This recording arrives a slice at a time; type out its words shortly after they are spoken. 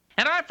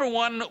I, for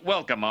one,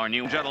 welcome our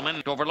new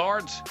gentlemen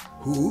overlords.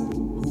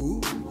 Who?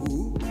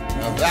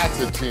 Now that's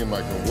a team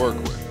I can work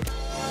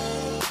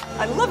with.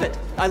 I love it.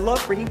 I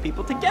love bringing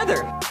people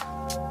together.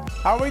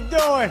 How we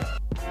doing?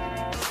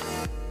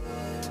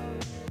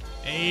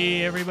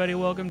 Hey, everybody,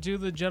 welcome to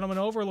the Gentleman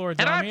Overlords.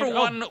 And I, for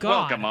one,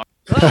 welcome our...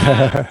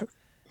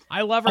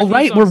 I love our All theme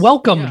right, song. we're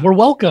welcome. Yeah. We're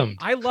welcome.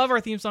 I love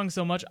our theme song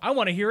so much. I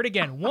want to hear it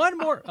again. One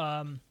more.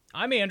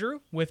 I'm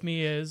Andrew. With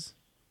me is...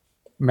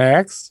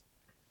 Max.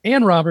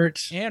 And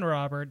Robert. And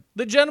Robert.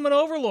 The Gentleman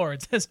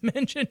Overlords, as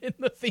mentioned in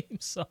the theme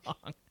song.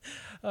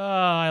 Oh,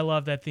 I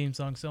love that theme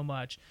song so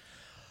much.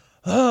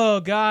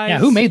 Oh, guys. Yeah,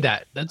 who mid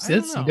that? That's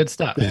don't some know. good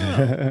stuff.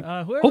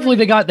 Whoever Hopefully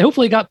they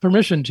got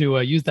permission to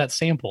use that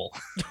sample.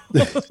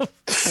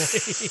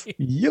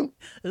 Yep.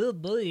 Oh,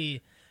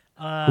 boy.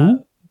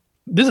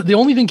 This is the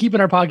only thing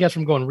keeping our podcast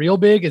from going real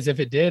big is if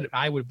it did,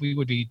 we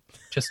would be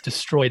just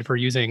destroyed for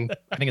using,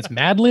 I think it's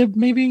Mad Lib,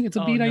 maybe it's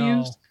a beat I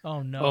used.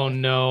 Oh, no. Oh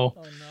no.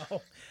 Oh,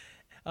 no.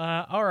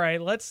 All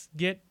right, let's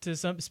get to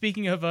some.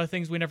 Speaking of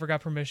things we never got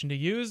permission to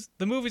use,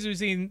 the movies we've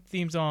seen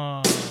theme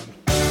song.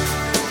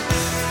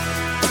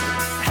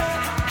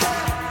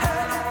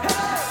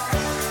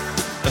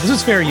 This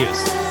is fair use.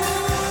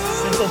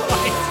 Simple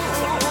Minds.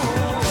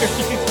 Fair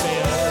use,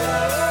 man.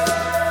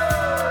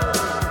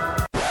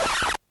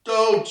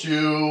 Don't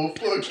you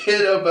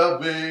forget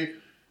about me.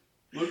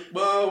 Look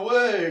my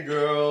way,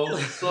 girl.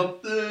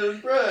 Something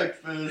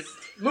breakfast.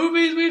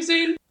 Movies we've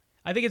seen.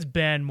 I think it's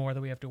Ben more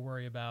that we have to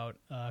worry about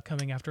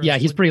coming after us. Yeah,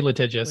 he's pretty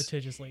litigious.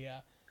 Litigiously, yeah.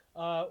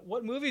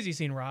 What movies you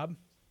seen, Rob?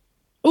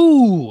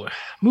 Ooh,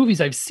 movies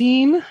I've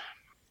seen.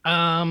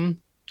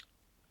 Turned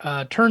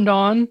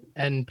on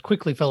and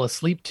quickly fell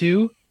asleep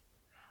to.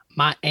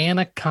 My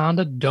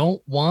Anaconda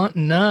Don't Want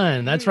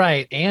None. That's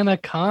right,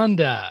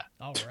 Anaconda.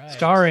 All right.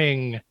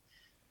 Starring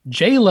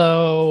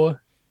J-Lo,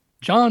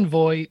 John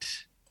Voight,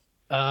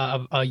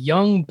 a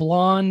young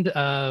blonde.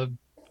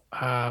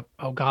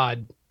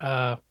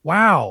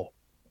 Wow.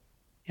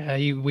 Yeah,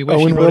 we wish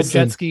Owen he rode a Wilson.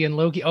 jet ski in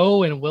Loki.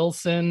 Owen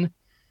Wilson,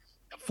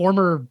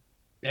 former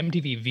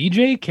MTV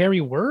VJ,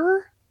 Carrie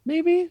Wurr,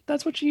 maybe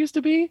that's what she used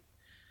to be.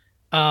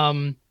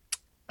 Wow.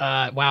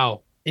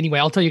 Anyway,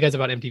 I'll tell you guys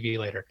about MTV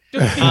later.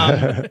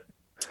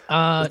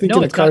 I'm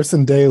thinking of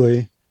Carson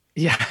Daly.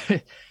 Yeah,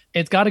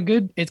 it's got a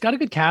good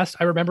cast.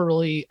 I remember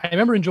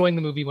enjoying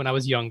the movie when I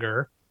was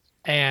younger,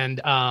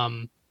 and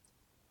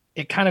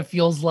it kind of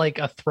feels like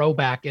a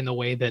throwback in the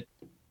way that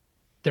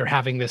they're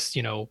having this,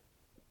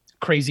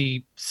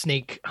 crazy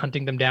snake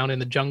hunting them down in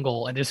the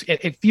jungle, and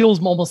it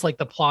feels almost like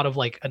the plot of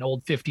like an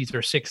old 50s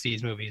or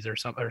 60s movies or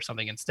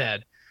something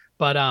instead.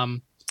 But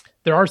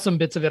there are some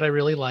bits of it I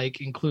really like,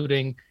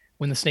 including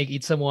when the snake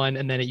eats someone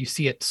and then you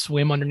see it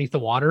swim underneath the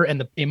water and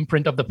the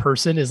imprint of the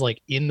person is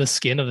like in the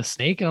skin of the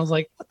snake. And I was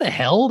like, what the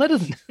hell? That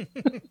doesn't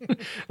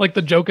like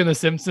the joke in The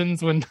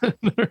Simpsons when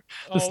the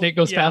snake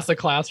goes past the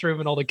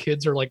classroom and all the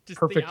kids are like just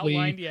perfectly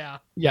outlined.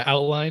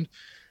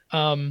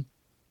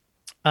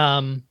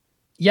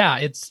 Yeah,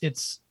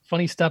 it's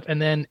funny stuff.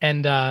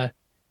 And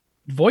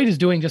Voight is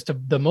doing just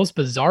the most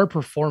bizarre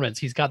performance.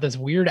 He's got this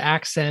weird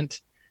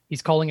accent.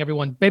 He's calling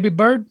everyone baby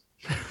bird.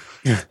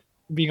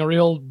 Being a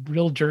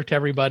real jerk to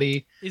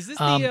everybody. Is this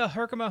the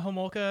Herkimer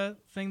Homolka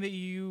thing that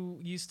you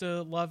used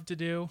to love to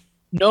do?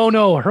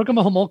 No.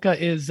 Herkimer Homolka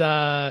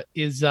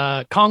is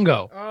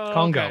Congo. Oh,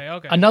 Congo.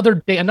 Okay.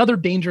 Another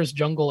dangerous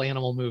jungle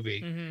animal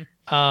movie.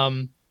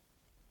 Mm-hmm.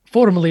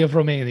 Formerly of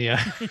Romania.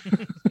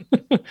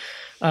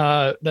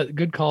 That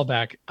good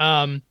callback.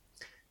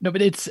 No,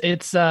 but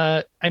it's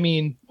I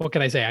mean, what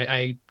can I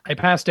say? I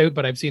passed out,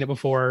 but I've seen it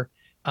before.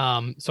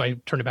 So I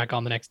turned it back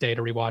on the next day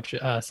to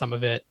rewatch some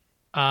of it.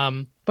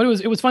 But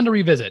it was fun to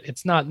revisit.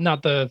 It's not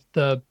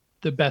the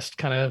best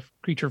kind of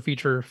creature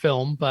feature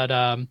film, but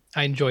I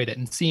enjoyed it.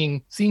 And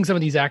seeing some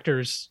of these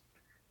actors,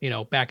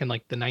 back in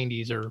like the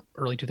 90s or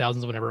early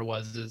 2000s, whenever it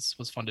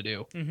was fun to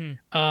do.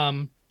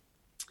 Mm-hmm.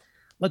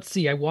 Let's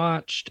see. I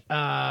watched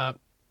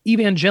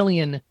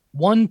Evangelion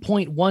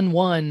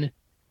 1.11.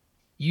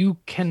 You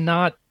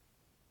cannot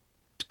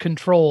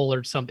control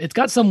or something. It's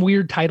got some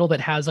weird title that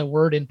has a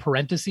word in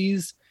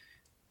parentheses.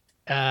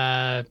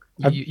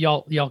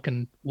 Y'all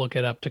can look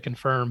it up to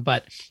confirm,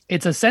 but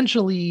it's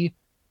essentially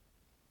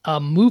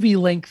a movie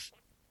length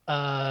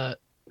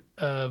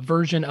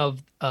version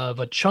of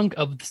a chunk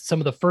of some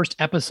of the first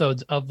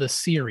episodes of the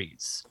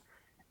series.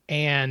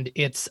 And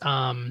it's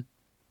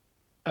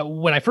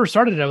when I first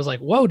started it, I was like,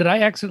 whoa, should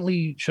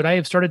I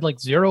have started like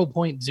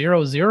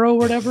 0.00 or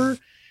whatever?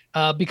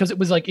 Because it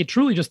was like, it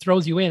truly just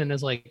throws you in and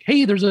is like,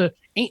 hey, there's the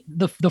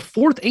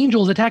fourth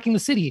angel is attacking the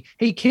city.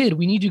 Hey kid,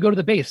 we need you to go to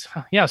the base.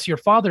 Yes, your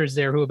father is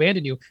there who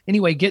abandoned you.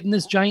 Anyway, get in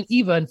this giant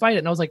Eva and fight it.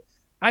 And I was like,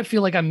 I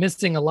feel like I'm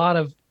missing a lot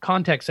of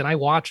context, and I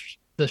watched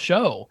the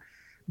show,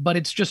 but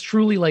it's just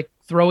truly like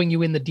throwing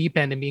you in the deep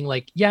end and being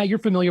like, yeah, you're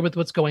familiar with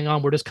what's going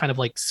on. We're just kind of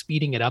like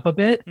speeding it up a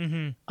bit.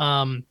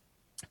 Mm-hmm.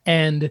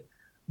 And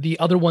the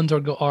other ones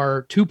are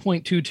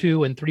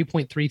 2.22 and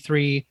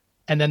 3.33.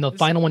 And then the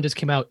final one just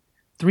came out,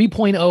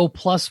 3.0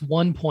 plus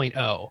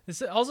 1.0.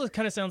 This also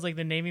kind of sounds like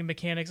the naming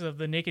mechanics of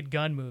the Naked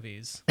Gun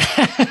movies.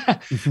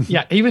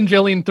 Yeah,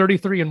 Evangelion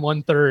 33 and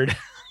 1/3.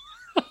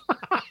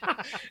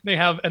 they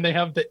have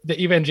the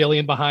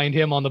Evangelion behind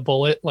him on the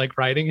bullet, like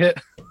writing it.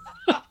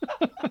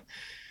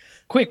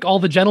 Quick, all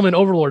the Gentleman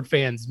Overlord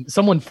fans,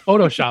 someone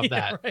Photoshop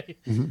that. Right.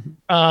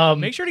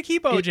 Make sure to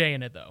keep OJ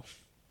in it though.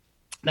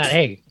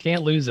 Hey,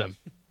 can't lose him.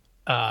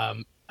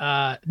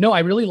 No, I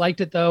really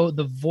liked it though.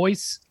 The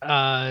voice,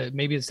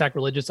 maybe it's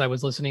sacrilegious. I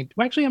was listening.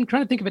 Well, actually, I'm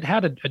trying to think if it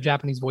had a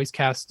Japanese voice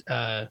cast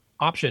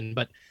option,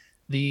 but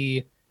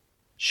the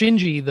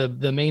Shinji,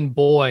 the main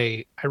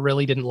boy, I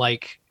really didn't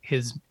like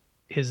his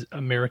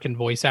American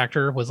voice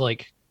actor was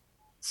like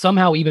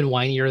somehow even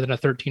whinier than a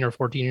 13 or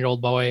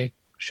 14-year-old boy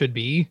should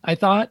be. I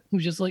thought he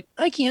was just like,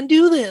 I can't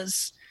do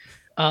this.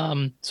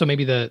 So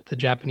maybe the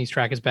Japanese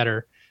track is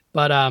better,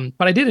 but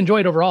I did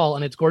enjoy it overall,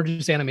 and it's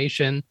gorgeous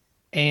animation.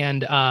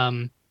 And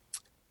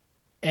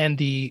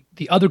the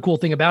other cool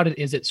thing about it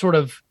is it sort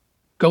of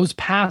goes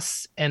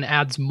past and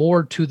adds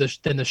more to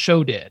than the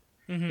show did.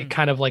 Mm-hmm.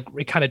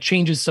 It kind of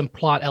changes some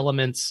plot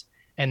elements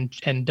and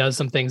does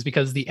some things,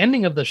 because the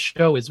ending of the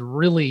show is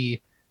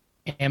really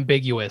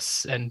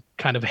ambiguous and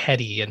kind of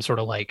heady and sort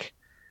of like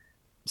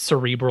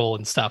cerebral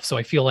and stuff. So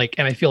I feel like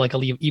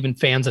even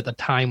fans at the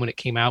time when it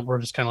came out were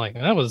just kind of like,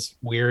 that was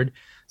weird.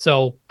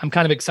 So I'm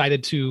kind of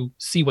excited to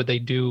see what they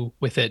do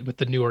with it, with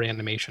the newer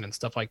animation and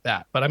stuff like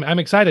that. But I'm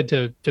excited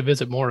to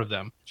visit more of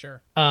them.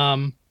 Sure.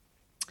 And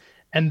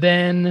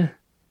then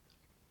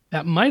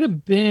that might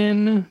have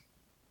been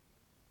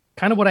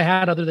kind of what I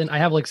had, other than I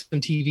have like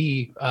some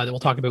TV that we'll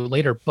talk about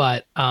later.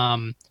 But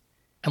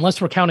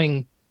unless we're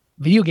counting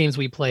video games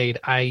we played,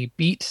 I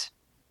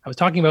was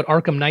talking about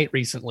Arkham Knight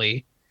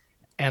recently,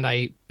 and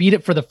I beat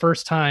it for the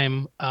first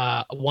time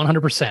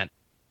 100%.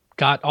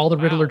 Got all the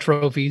Riddler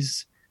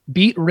trophies.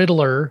 Beat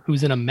Riddler,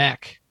 who's in a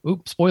mech.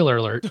 Oops, spoiler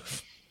alert.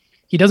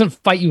 He doesn't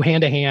fight you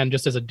hand to hand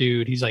just as a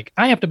dude. He's like,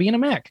 I have to be in a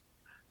mech.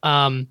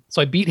 So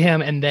I beat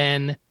him, and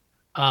then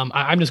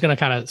I'm just going to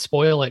kind of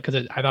spoil it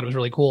because I thought it was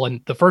really cool.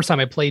 And the first time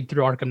I played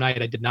through Arkham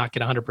Knight, I did not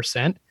get 100%.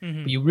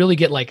 Mm-hmm. But you really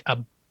get like a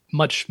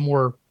much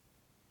more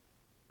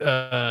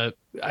an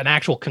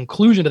actual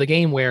conclusion to the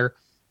game where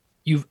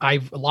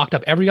I've locked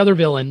up every other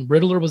villain.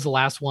 Riddler was the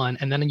last one,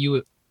 and then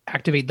you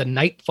activate the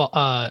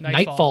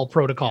Nightfall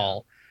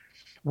protocol,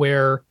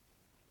 where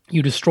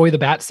you destroy the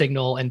bat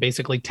signal and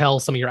basically tell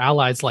some of your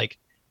allies like,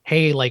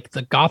 hey, like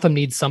the Gotham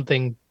needs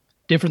something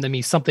different than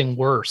me, something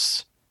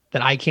worse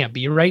that I can't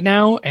be right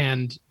now,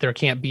 and I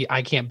can't be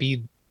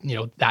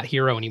that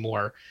hero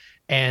anymore.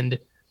 And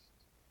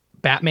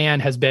Batman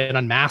has been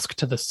unmasked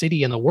to the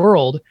city and the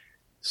world.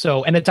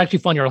 So, and it's actually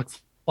fun. You're like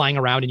flying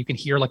around and you can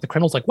hear like the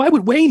criminals like, why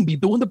would Wayne be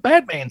doing the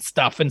Batman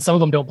stuff? And some of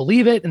them don't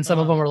believe it, and some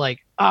of them are like,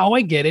 oh,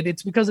 I get it,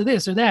 it's because of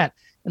this or that.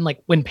 And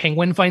like when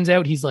Penguin finds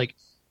out, he's like,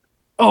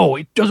 oh,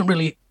 it doesn't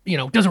really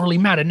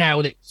matter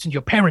now that since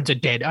your parents are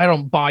dead. I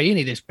don't buy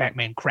any of this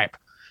Batman crap.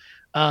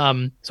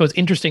 So it's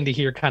interesting to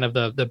hear kind of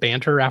the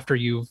banter after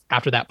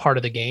that part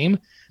of the game.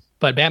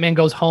 But Batman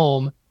goes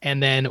home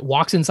and then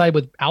walks inside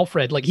with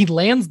Alfred. Like he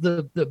lands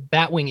the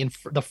Batwing in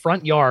the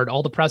front yard.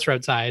 All the press are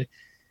outside.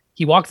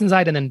 He walks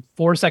inside, and then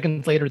 4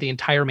 seconds later, the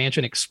entire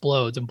mansion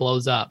explodes and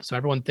blows up. So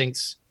everyone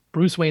thinks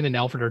Bruce Wayne and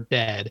Alfred are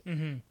dead.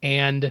 Mm-hmm.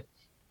 And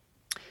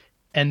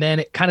then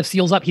it kind of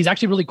seals up. He's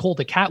actually really cold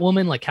to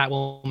Catwoman. Like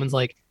Catwoman's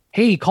like,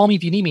 hey, call me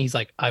if you need me. He's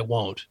like, I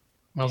won't.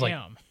 And I was like,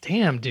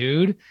 damn,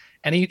 dude.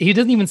 And he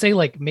doesn't even say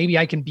like, maybe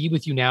I can be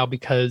with you now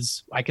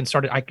because I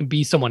can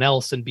be someone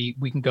else and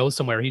we can go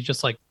somewhere. He's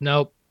just like,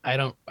 nope,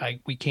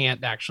 we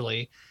can't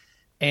actually.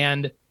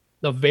 And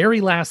the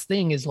very last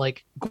thing is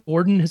like,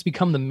 Gordon has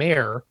become the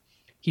mayor.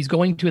 He's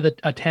going to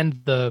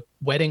attend the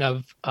wedding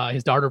of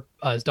his daughter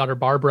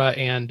Barbara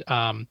and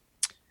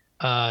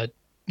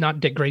not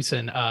Dick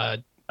Grayson,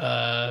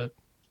 other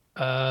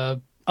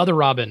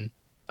Robin,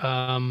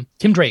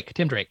 Tim Drake.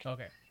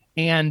 Okay.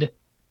 And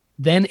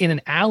then in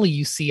an alley,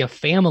 you see a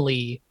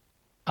family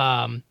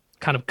kind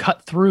of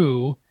cut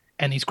through,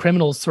 and these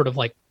criminals sort of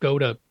like go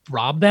to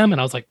rob them. And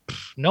I was like,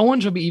 no one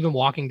should be even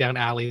walking down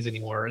alleys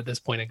anymore at this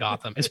point in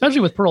Gotham,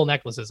 especially with pearl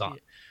necklaces on.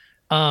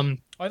 I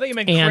thought you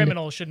meant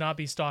criminals should not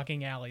be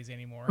stalking alleys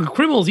anymore.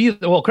 Criminals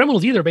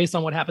either, based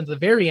on what happens at the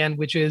very end,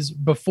 which is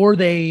before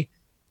they,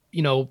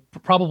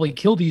 probably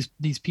kill these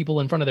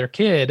people in front of their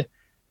kid.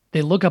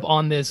 They look up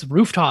on this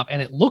rooftop,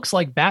 and it looks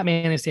like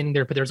Batman is standing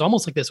there, but there's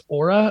almost like this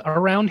aura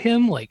around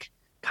him, like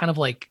kind of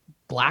like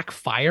black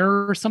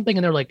fire or something.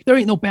 And they're like, there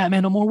ain't no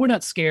Batman no more. We're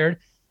not scared.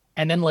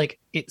 And then like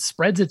it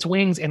spreads its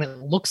wings, and it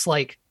looks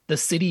like the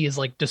city is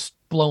like just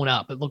blown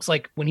up. It looks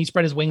like when he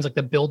spread his wings, like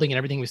the building and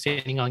everything he was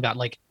standing on got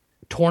like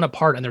torn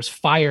apart, and there's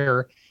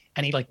fire,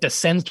 and he like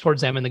descends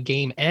towards them, and the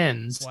game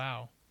ends.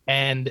 Wow.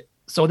 And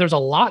so there's a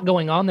lot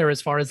going on there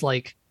as far as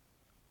like,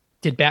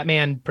 did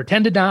Batman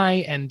pretend to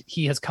die and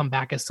he has come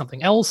back as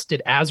something else?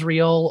 Did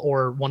Azrael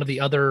or one of the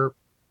other,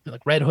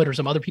 like Red Hood or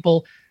some other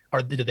people,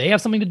 or did they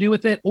have something to do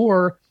with it?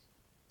 Or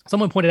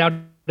someone pointed out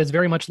it's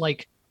very much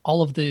like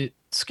all of the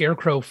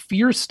Scarecrow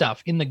fear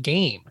stuff in the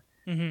game.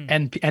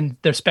 and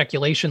there's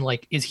speculation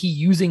like, is he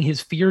using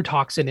his fear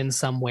toxin in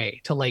some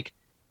way to like,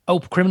 oh,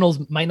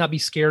 criminals might not be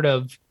scared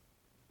of,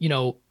 you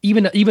know,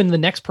 even the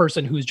next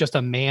person who's just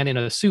a man in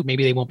a suit,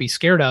 maybe they won't be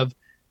scared of,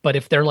 but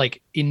if they're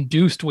like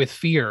induced with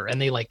fear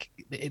and they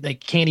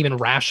can't even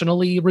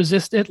rationally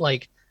resist it,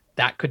 like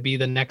that could be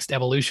the next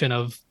evolution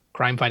of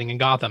crime fighting in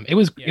Gotham. It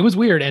was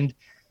weird, and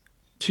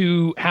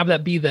to have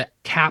that be the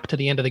cap to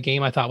the end of the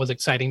game, I thought was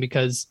exciting,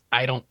 because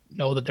I don't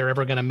know that they're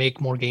ever going to make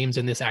more games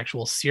in this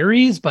actual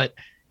series, but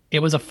it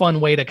was a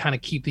fun way to kind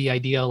of keep the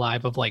idea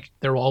alive of like,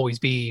 there will always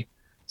be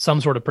some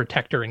sort of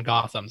protector in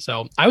Gotham.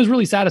 So I was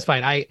really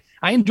satisfied.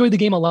 I enjoyed the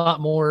game a lot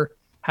more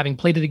having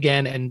played it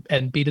again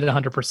and beat it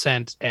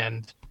 100%.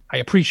 And I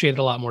appreciate it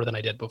a lot more than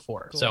I did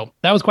before. Cool. So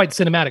that was quite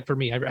cinematic for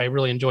me. I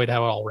really enjoyed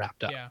how it all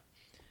wrapped up. Yeah.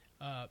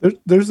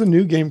 There's a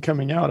new game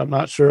coming out. I'm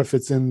not sure if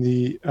it's in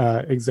the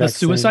exact the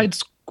Suicide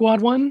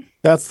Squad one.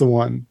 That's the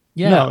one.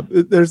 Yeah. No,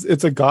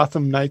 it's a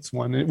Gotham Knights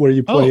one where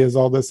you play as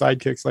all the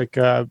sidekicks, like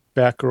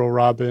Batgirl,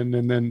 Robin,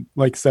 and then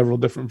like several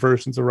different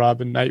versions of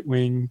Robin,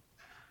 Nightwing,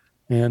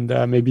 and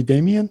maybe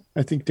Damian.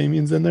 I think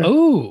Damian's in there.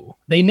 Oh,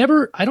 I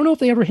don't know if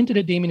they ever hinted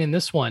at Damian in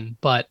this one,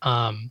 but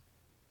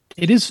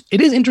it is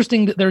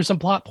interesting that there's some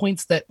plot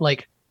points that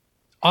like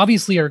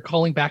obviously are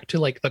calling back to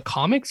like the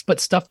comics, but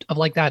stuff of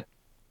like that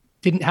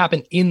didn't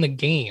happen in the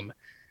game.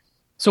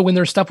 So when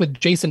there's stuff with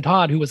Jason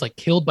Todd, who was like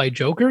killed by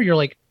Joker, you're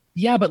like,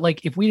 yeah, but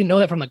like if we didn't know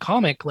that from the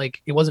comic,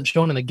 like it wasn't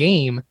shown in the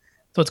game.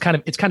 So it's kind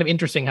of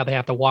interesting how they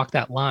have to walk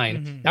that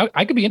line.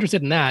 I could be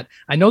interested in that.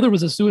 I know there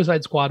was a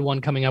Suicide Squad one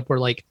coming up where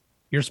like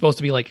you're supposed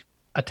to be like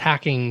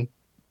attacking,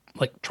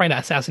 like trying to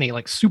assassinate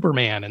like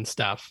Superman and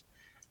stuff.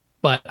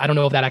 But I don't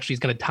know if that actually is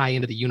going to tie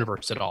into the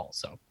universe at all.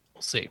 So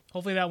we'll see.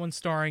 Hopefully that one's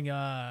starring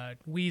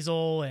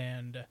Weasel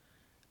and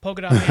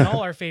Polka Dot Man,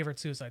 all our favorite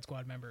Suicide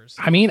Squad members.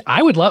 I mean,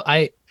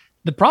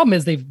 the problem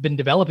is they've been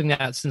developing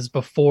that since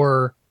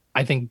before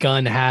I think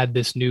Gunn had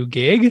this new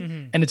gig.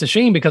 And it's a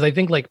shame because I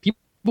think like people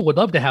would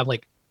love to have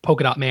like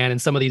Polka Dot Man and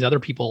some of these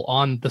other people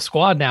on the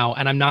squad now.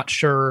 And I'm not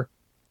sure,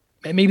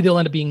 maybe they'll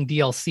end up being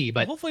DLC,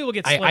 but hopefully we'll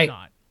get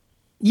Slipknot.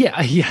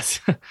 Yeah. Yes.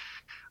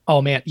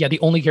 Oh man. Yeah. The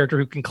only character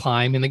who can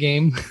climb in the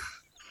game.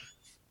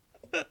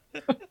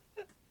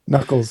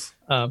 Knuckles.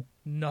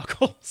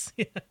 Knuckles.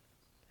 Yeah.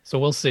 So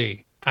we'll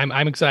see.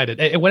 I'm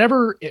excited.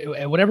 Whatever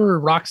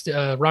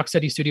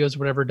Rocksteady Studios,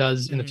 whatever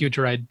does in the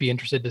future, I'd be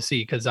interested to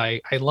see, because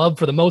I love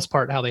for the most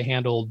part how they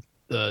handled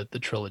the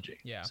trilogy.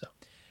 Yeah. So.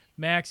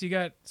 Max, you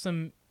got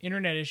some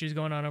internet issues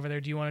going on over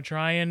there. Do you want to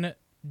try and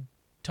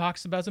talk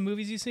about some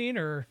movies you've seen,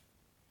 or?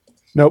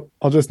 Nope,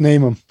 I'll just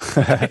name them.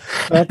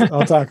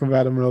 I'll talk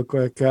about them real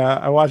quick.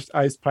 I watched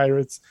Ice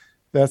Pirates.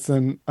 That's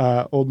an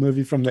old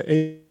movie from the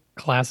 80s.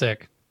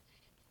 Classic.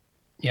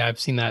 Yeah, I've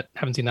seen that.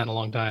 Haven't seen that in a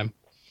long time.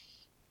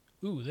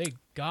 Ooh, they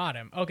got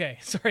him. Okay,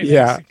 sorry.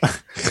 Yeah.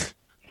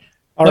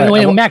 All right.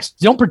 Wait, Max,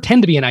 don't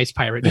pretend to be an ice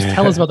pirate. Just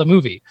tell us about the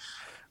movie.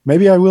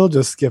 Maybe I will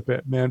just skip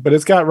it, man. But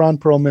it's got Ron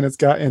Perlman. It's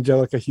got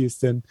Angelica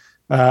Houston.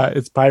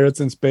 It's pirates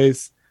in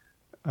space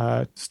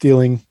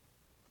stealing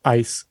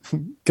ice.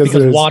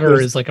 Because water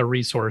is like a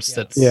resource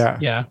that's...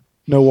 Yeah.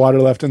 No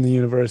water left in the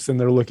universe, and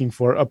they're looking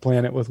for a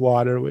planet with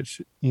water,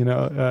 which,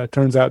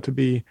 turns out to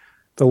be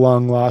the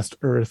long lost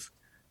Earth.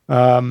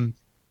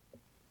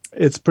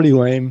 It's pretty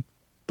lame,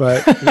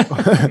 but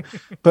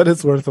but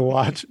it's worth a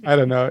watch. I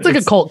don't know. It's like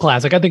a cult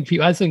classic. I think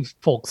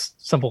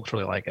some folks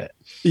really like it.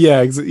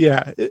 Yeah,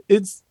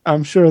 it's.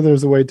 I'm sure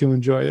there's a way to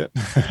enjoy it.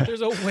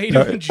 There's a way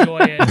to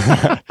enjoy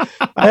it.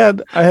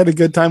 I had a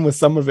good time with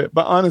some of it,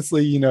 but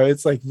honestly,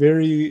 it's like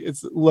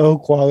it's low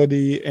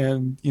quality,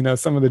 and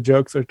some of the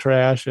jokes are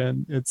trash,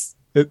 and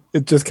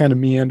it just kind of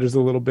meanders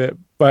a little bit.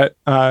 But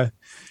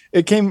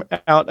it came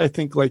out, I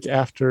think, like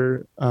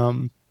after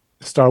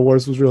Star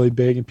Wars was really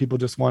big, and people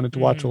just wanted to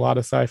watch a lot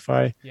of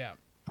sci-fi. Yeah.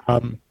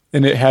 And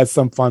it has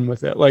some fun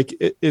with it. Like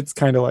it's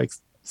kind of like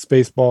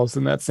Spaceballs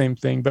and that same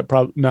thing, but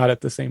probably not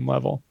at the same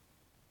level.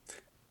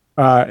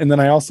 And then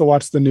I also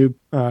watched the new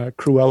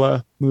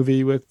Cruella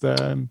movie with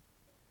Emma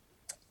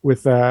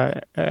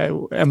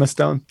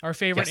Stone. Our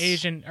favorite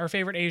Asian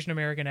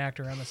American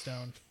actor, Emma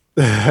Stone.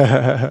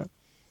 And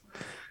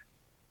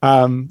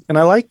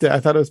I liked it. I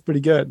thought it was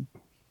pretty good.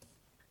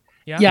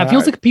 Yeah, it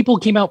feels like people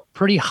came out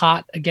pretty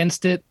hot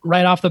against it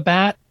right off the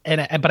bat,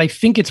 but I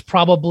think it's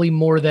probably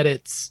more that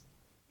it's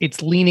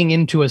leaning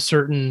into a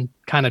certain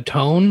kind of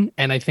tone,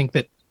 and I think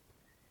that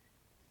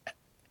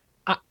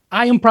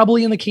I am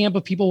probably in the camp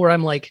of people where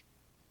I'm like,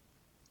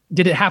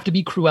 did it have to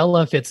be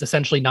Cruella if it's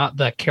essentially not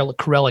the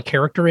Cruella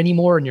character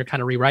anymore, and you're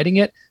kind of rewriting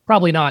it?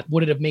 Probably not.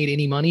 Would it have made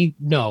any money?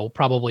 No,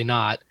 probably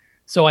not.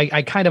 So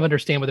I kind of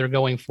understand what they're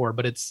going for,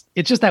 but it's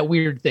just that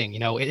weird thing,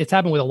 it's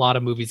happened with a lot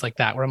of movies like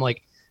that, where I'm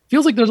like,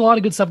 feels like there's a lot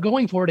of good stuff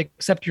going for it,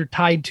 except you're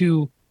tied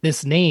to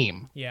this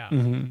name. Yeah.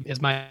 Is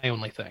my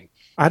only thing.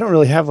 I don't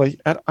really have I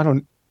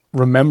don't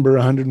remember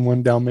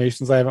 101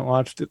 Dalmatians. I haven't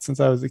watched it since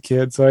I was a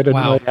kid, so I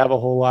didn't really have a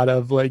whole lot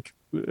of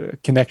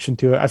connection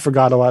to it. I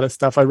forgot a lot of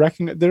stuff. I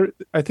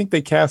think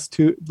they cast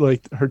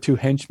her two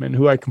henchmen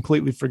who I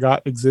completely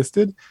forgot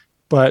existed,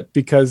 but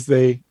because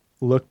they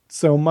looked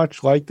so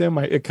much like them.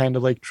 It kind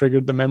of like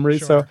triggered the memory.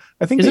 Sure. So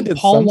I think they Isn't did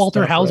Paul some Walter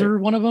stuff Hauser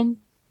right. one of them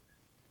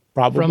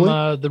Probably.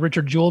 from the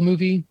Richard Jewell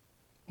movie?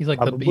 He's like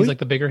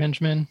the bigger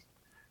henchman.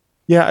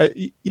 Yeah,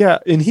 yeah,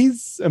 and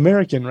he's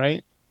American,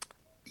 right?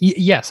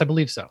 Yes, I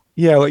believe so.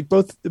 Yeah, like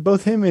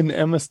both him and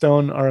Emma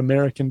Stone are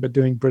American, but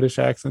doing British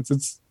accents.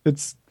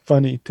 It's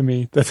funny to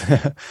me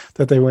that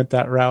that they went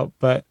that route,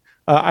 but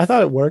I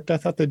thought it worked. I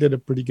thought they did a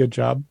pretty good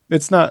job.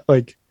 It's not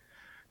like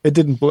it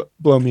didn't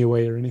blow me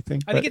away or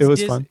anything. I think it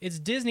was fun. It's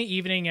Disney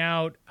evening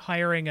out,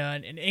 hiring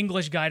an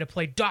English guy to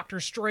play Doctor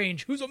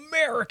Strange, who's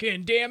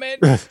American. Damn it!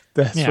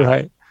 That's Yeah.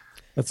 right.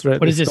 That's right.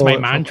 What They is this, stole my it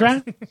from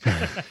mantra?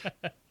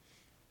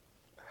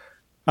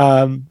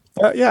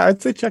 Yeah,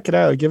 I'd say check it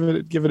out. Give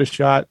it a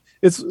shot.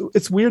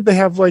 It's weird. They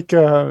have like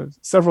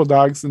several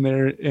dogs in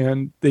there,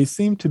 and they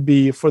seem to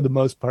be for the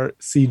most part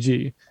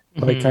CG,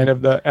 like kind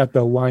of at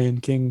the Lion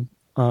King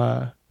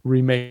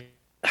remake.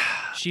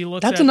 She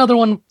looks. That's at, another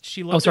one.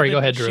 She looks Oh, sorry. at Go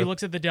ahead, Drew. She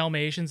looks at the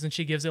Dalmatians and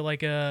she gives it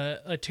like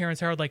a Terrence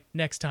Howard, like,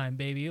 next time,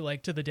 baby,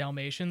 like to the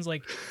Dalmatians.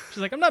 Like, she's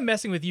like, I'm not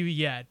messing with you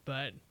yet,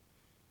 but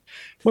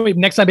Wait,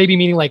 next time, baby,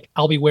 meaning like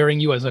I'll be wearing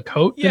you as a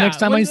coat the next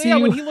time I see you.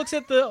 when he looks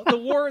at the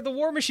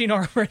war machine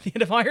armor at the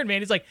end of Iron Man,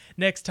 he's like,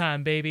 next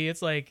time, baby.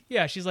 It's like,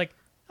 yeah, she's like,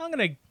 I'm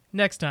gonna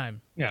next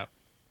time. Yeah.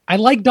 I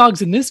like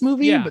dogs in this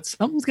movie, Yeah. but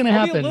something's gonna I'll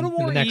happen be a little in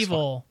the more next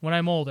evil one. when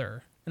I'm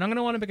older, and I'm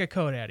gonna want to make a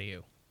coat out of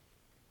you.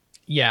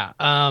 Yeah.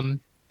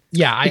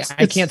 Yeah, I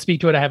It's- can't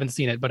speak to it. I haven't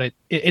seen it, but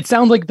it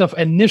sounds like the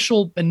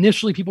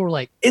initially people were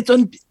like,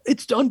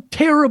 it's done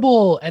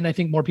terrible, and I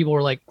think more people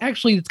were like,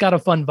 actually, it's got a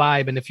fun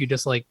vibe, and if you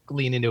just like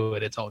lean into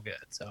it, it's all good.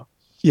 So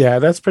Yeah,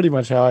 that's pretty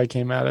much how I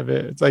came out of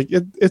it. It's like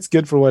it's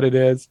good for what it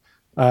is.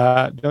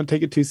 Don't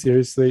take it too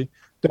seriously.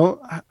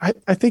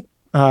 I think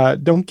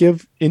don't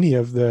give any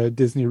of the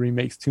Disney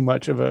remakes too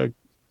much of a,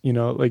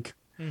 like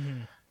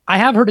I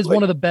have heard it's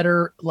one of the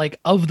better like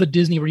of the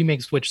Disney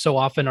remakes, which so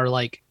often are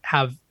like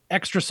have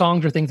extra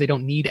songs or things they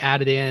don't need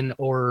added in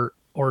or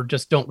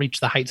just don't reach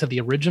the heights of the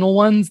original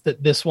ones,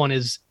 that this one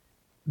is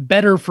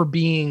better for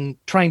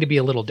trying to be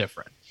a little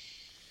different.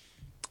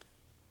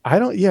 I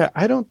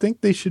don't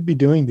think they should be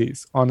doing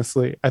these,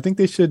 honestly. I think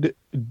they should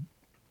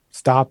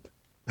stop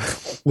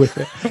with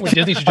it. Like,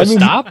 Disney should just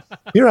stop.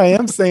 Here I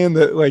am saying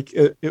that like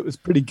it was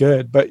pretty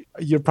good, but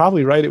you're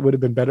probably right. It would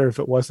have been better if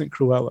it wasn't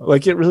Cruella.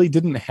 Like it really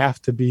didn't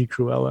have to be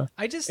Cruella.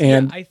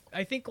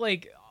 I think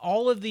like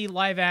all of the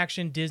live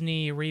action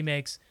Disney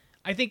remakes,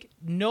 I think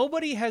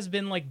nobody has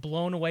been like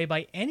blown away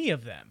by any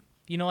of them.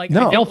 Like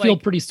No. I They all think, feel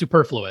like, pretty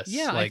superfluous.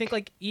 yeah, I think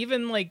like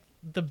even like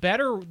the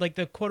better, like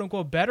the quote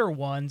unquote better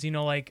ones,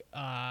 like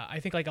I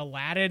think like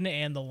Aladdin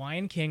and The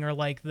Lion King are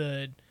like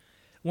the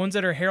ones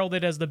that are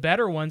heralded as the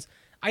better ones.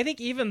 I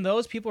think even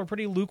those people are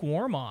pretty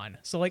lukewarm on.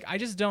 So like I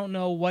just don't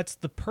know what's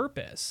the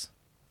purpose.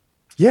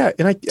 Yeah,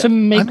 and to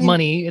make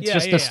money, it's yeah,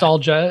 just yeah,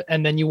 nostalgia,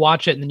 and then you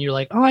watch it and then you're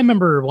like, oh, I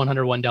remember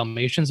 101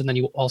 Dalmatians, and then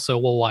you also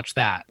will watch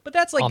that. But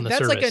that's like on the that's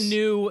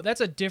service.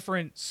 a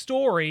different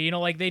story.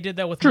 Like they did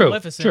that with True,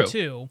 Maleficent true.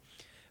 too.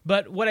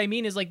 But what I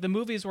mean is like the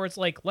movies where it's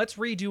like, let's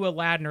redo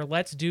Aladdin or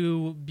let's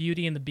do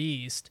Beauty and the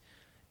Beast,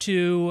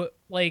 to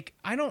like,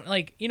 I don't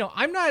like,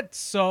 I'm not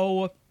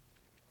so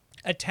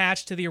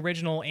attached to the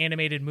original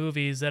animated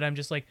movies that I'm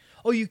just like,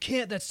 oh, you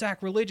can't, that's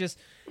sacrilegious.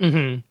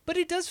 But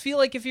it does feel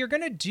like if you're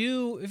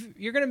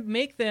gonna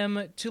make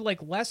them to like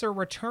lesser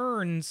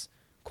returns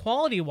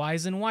quality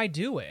wise, then why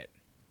do it?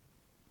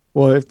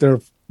 Well, if they're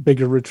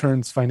bigger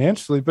returns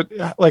financially, but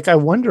like I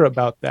wonder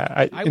about that.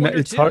 I wonder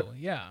it's too. hard.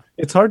 Yeah.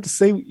 It's hard to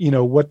say,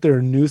 what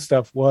their new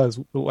stuff was,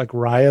 like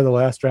Raya the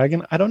Last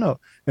Dragon. I don't know,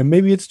 and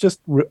maybe it's just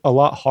a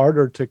lot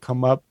harder to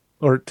come up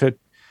or to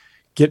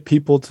get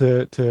people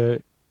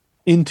to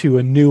into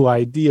a new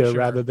idea Sure.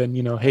 rather than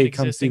hey,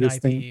 come see Existing this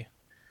IP. thing.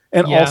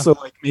 And Yeah. also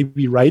like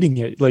maybe writing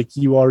it, like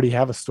you already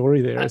have a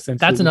story there. Essentially,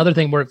 That's another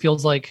thing where it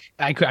feels like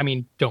I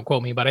mean, don't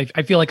quote me, but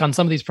I feel like on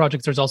some of these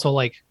projects, there's also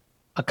like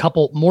a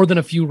couple, more than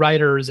a few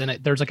writers, and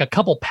there's like a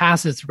couple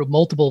passes through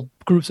multiple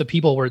groups of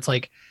people where it's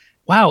like,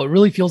 wow, it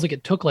really feels like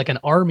it took like an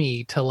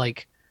army to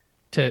like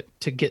to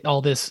get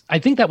all this. I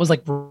think that was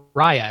like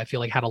Raya. I feel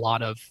like had a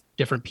lot of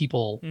different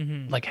people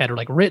like had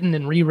like written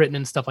and rewritten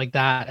and stuff like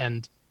that,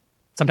 and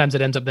sometimes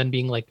it ends up then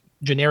being like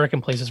generic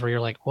in places where you're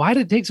like, why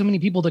did it take so many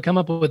people to come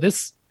up with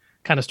this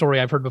kind of story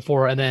I've heard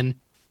before? And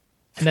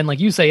then like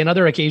you say, in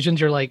other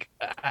occasions, you're like,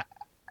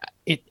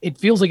 it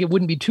feels like it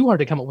wouldn't be too hard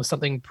to come up with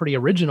something pretty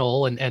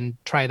original and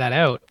try that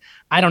out.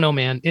 I don't know,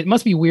 man. It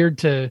must be weird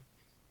to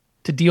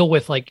deal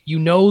with, like,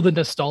 the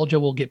nostalgia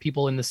will get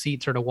people in the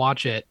seats or to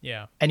watch it.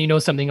 Yeah.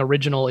 And something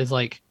original is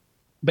like,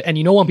 and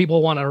when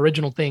people want an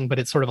original thing, but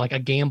it's sort of like a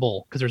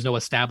gamble because there's no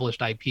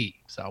established IP.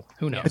 So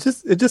who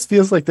knows? it just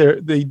feels like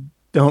they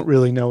don't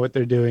really know what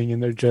they're doing,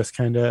 and they're just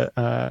kind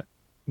of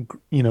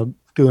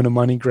doing a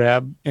money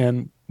grab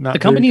and not The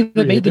company very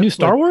that made the new creative.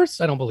 Star Wars?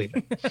 I don't believe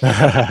it.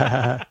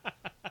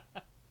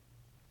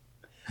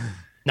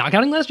 Not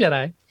counting Last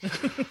Jedi.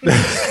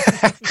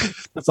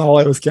 That's all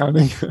I was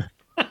counting.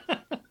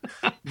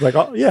 Like,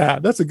 oh yeah,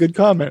 that's a good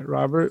comment,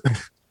 Robert.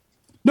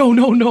 No.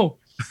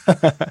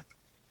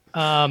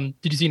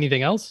 Did you see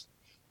anything else?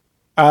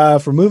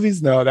 For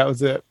movies, no, that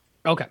was it.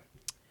 Okay.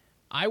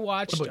 I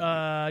watched What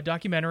a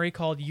documentary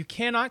called "You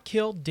Cannot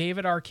Kill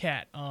David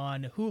Arquette"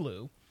 on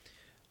Hulu.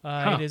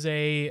 It is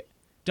a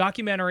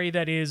documentary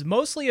that is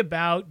mostly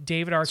about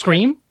David Arquette.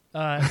 Scream?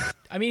 I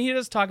mean, he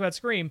does talk about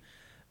Scream,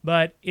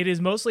 but it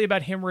is mostly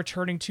about him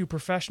returning to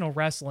professional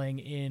wrestling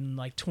in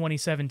like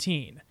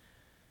 2017.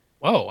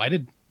 Whoa, I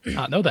did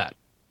not know that.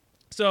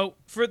 So,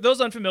 for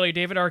those unfamiliar,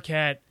 David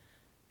Arquette,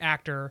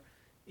 actor,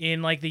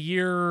 in like the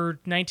year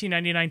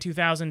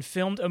 1999-2000,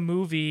 filmed a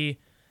movie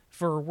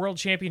for World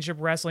Championship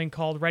Wrestling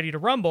called Ready to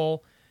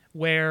Rumble,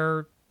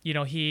 where, you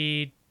know,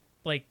 he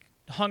like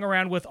hung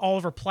around with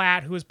Oliver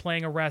Platt, who was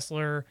playing a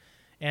wrestler,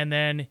 and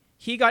then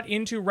he got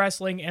into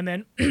wrestling and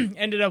then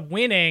ended up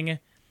winning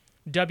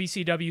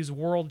WCW's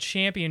World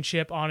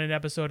Championship on an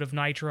episode of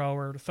Nitro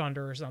or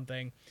Thunder or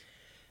something.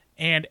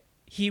 And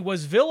he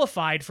was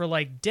vilified for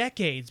like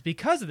decades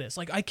because of this.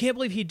 Like, I can't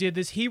believe he did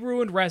this. He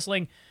ruined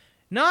wrestling,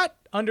 not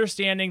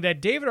understanding that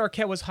David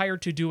Arquette was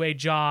hired to do a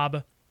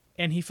job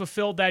and he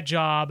fulfilled that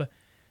job.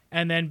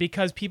 And then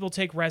because people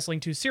take wrestling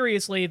too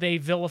seriously, they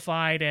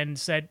vilified and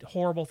said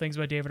horrible things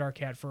about David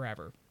Arquette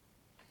forever.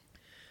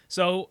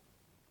 So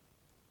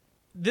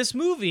this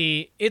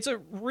movie, it's a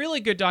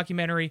really good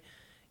documentary.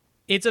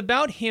 It's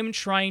about him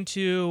trying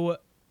to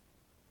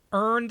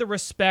earn the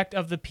respect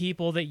of the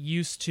people that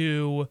used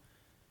to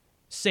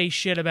say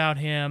shit about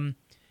him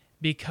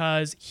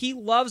because he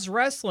loves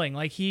wrestling.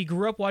 Like, he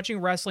grew up watching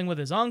wrestling with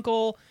his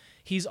uncle.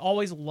 He's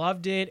always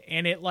loved it.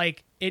 And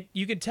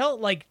you could tell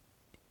it like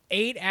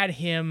ate at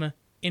him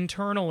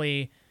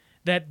internally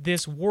that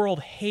this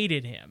world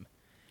hated him.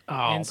 Oh,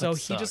 and so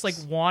that he just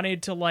sucks. like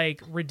wanted to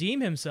like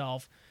redeem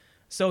himself.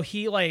 So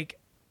he like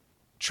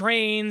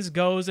trains,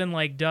 goes and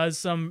like does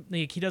some,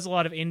 like, he does a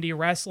lot of indie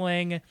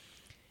wrestling,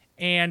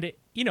 and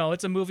you know,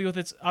 it's a movie with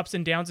its ups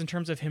and downs in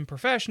terms of him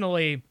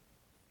professionally.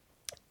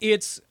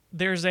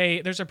 There's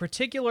a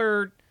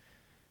particular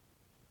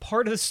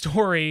part of the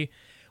story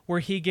where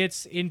he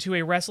gets into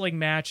a wrestling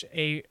match,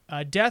 a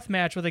death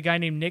match with a guy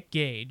named Nick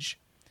Gage,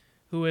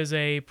 who is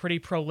a pretty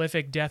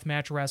prolific death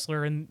match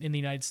wrestler in the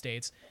United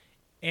States.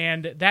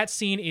 And that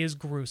scene is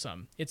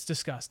gruesome. It's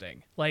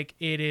disgusting. Like,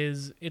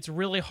 it's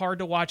really hard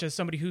to watch as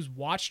somebody who's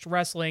watched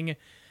wrestling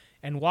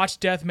and watched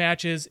death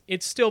matches.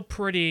 It's still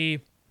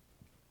pretty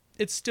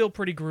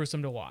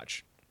gruesome to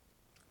watch.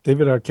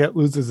 David Arquette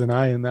loses an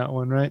eye in that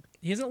one, right?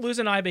 He doesn't lose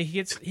an eye, but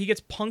he gets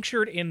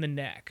punctured in the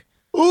neck.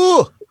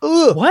 Ooh,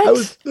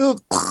 What?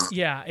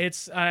 Yeah,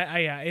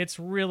 it's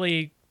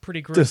really pretty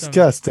gruesome.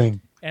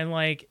 Disgusting. And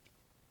like,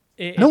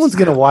 No one's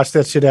gonna watch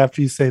that shit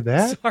after you say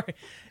that. Sorry.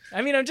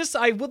 I mean,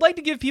 I would like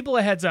to give people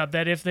a heads up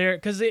that if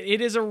because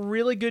it is a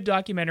really good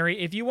documentary.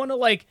 If you want to,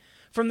 like,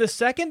 from the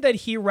second that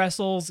he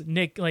wrestles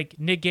Nick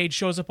Gage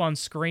shows up on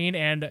screen,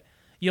 and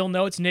you'll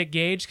know it's Nick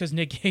Gage because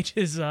Nick Gage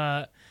is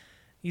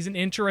he's an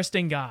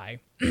interesting guy.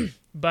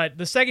 But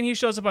the second he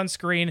shows up on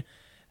screen,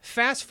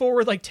 fast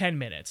forward like 10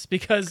 minutes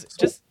because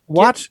just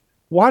watch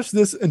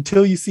this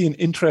until you see an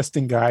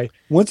interesting guy.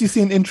 Once you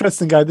see an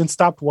interesting guy, then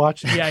stop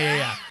watching.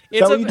 Yeah. Is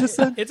that what you just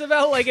said? It's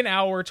about like an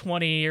hour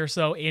 20 or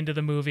so into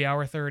the movie,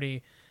 hour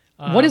 30.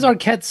 What is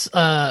Arquette's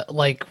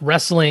like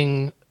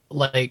wrestling,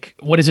 like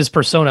what is his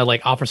persona,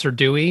 like Officer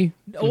Dewey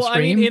from Well,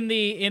 Scream? I mean,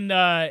 in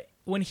the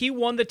when he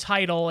won the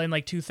title in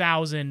like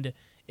 2000,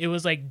 it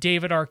was like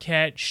David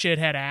Arquette,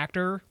 shithead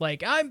actor.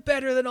 Like, I'm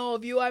better than all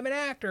of you. I'm an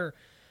actor.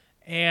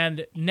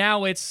 And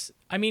now he's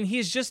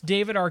just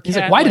David Arquette. He's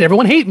like, why did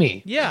everyone hate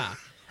me? Yeah.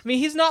 I mean,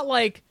 he's not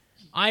like,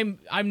 I'm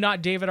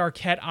not David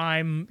Arquette.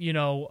 I'm, you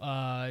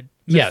know,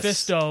 Yes.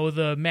 Mephisto,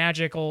 the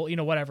magical, you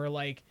know, whatever.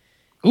 Like,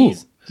 Ooh,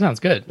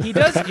 sounds good. he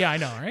does. Yeah, I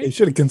know, right? He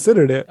should have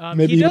considered it.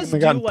 Maybe he wouldn't have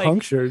gotten like,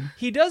 punctured.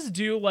 He does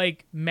do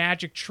like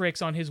magic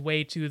tricks on his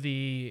way to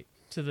the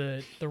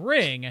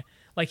ring.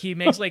 Like, he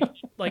makes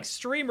like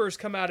streamers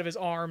come out of his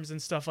arms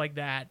and stuff like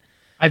that.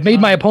 I've made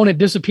my opponent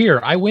disappear.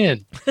 I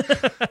win.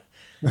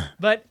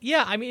 But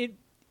yeah, I mean,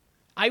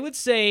 I would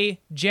say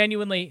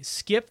genuinely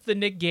skip the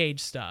Nick Gage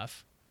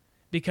stuff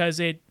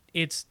because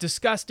it's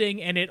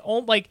disgusting, and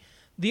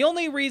the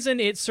only reason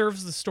it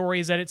serves the story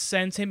is that it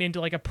sends him into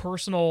like a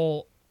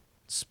personal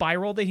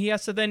spiral that he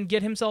has to then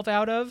get himself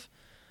out of.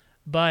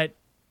 But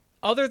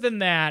other than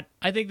that,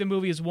 I think the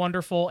movie is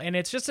wonderful, and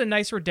it's just a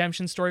nice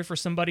redemption story for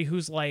somebody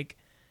who's like,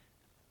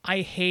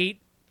 I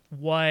hate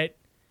what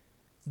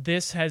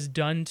this has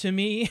done to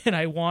me, and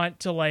I want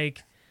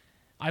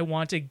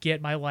to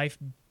get my life,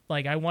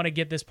 like, I want to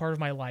get this part of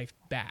my life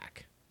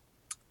back.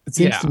 It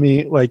seems to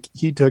me like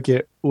he took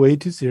it way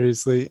too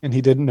seriously, and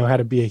he didn't know how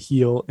to be a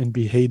heel and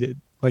be hated.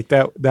 Like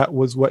that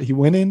was what he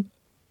went in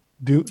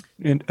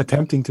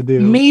attempting to do.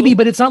 Maybe,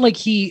 but it's not like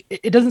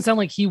it doesn't sound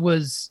like he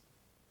was.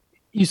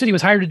 You said he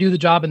was hired to do the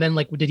job, and then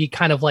like, did he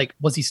kind of like,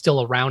 was he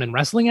still around in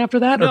wrestling after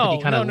that, or did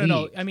he kind of leave?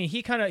 No. I mean,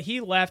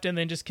 he left and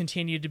then just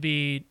continued to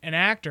be an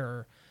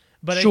actor.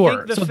 But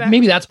sure, I think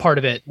maybe that's part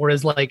of it.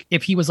 Whereas, like,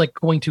 if he was like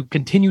going to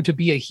continue to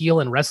be a heel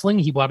in wrestling,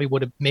 he probably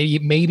would have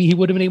maybe he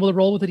would have been able to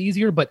roll with it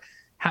easier. But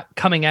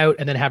coming out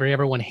and then having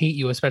everyone hate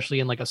you, especially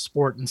in like a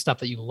sport and stuff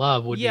that you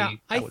love, would be.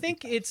 I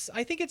think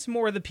it's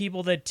more the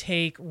people that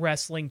take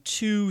wrestling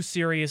too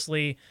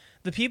seriously.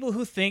 The people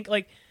who think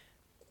like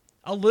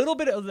a little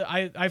bit of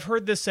I've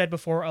heard this said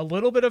before. A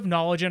little bit of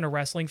knowledge in a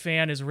wrestling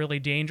fan is really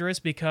dangerous,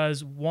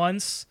 because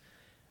once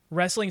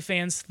wrestling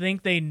fans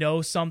think they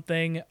know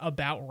something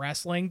about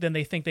wrestling, then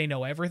they think they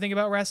know everything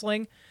about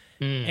wrestling.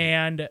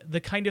 And the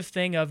kind of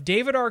thing of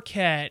David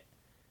Arquette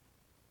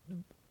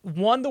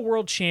won the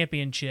world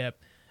championship.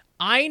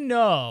 I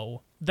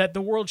know that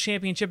the world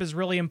championship is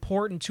really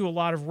important to a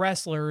lot of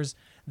wrestlers.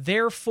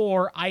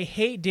 Therefore, I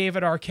hate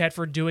David Arquette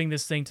for doing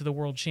this thing to the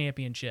world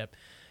championship.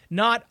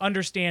 Not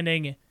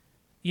understanding,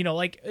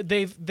 like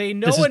they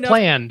know this is enough,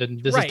 planned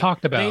and this is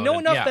talked about. They know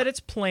enough that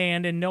it's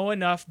planned, and know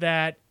enough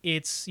that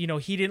it's, he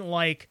didn't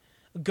like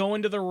go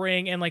into the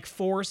ring and like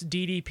force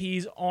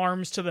DDP's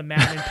arms to the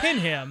mat and pin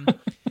him.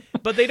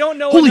 But they don't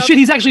know. Holy shit,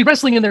 he's actually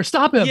wrestling in there.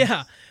 Stop him.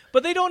 Yeah.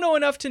 But they don't know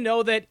enough to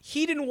know that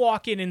he didn't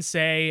walk in and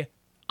say,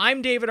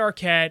 I'm David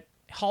Arquette,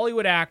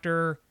 Hollywood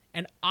actor,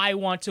 and I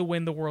want to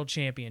win the world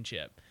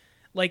championship.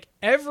 Like,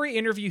 every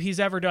interview he's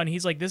ever done,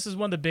 he's like, this is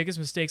one of the biggest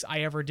mistakes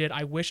I ever did.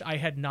 I wish I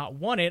had not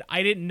won it.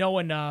 I didn't know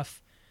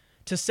enough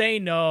to say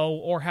no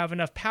or have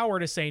enough power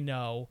to say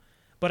no,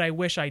 but I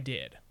wish I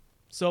did.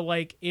 So,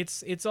 like,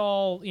 it's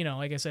all,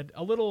 like I said,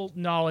 a little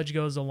knowledge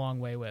goes a long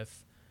way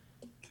with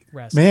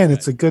wrestling. Man,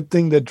 it's a good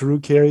thing that Drew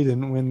Carey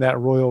didn't win that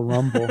Royal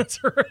Rumble. That's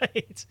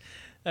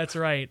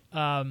right.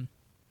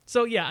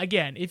 So yeah,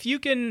 again, if you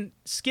can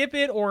skip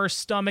it or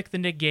stomach the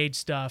Nick Gage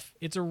stuff,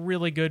 it's a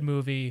really good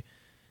movie,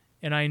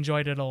 and I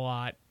enjoyed it a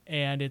lot.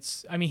 And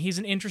he's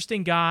an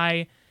interesting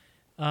guy.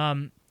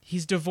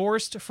 He's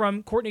divorced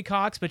from Courtney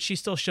Cox, but she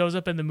still shows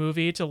up in the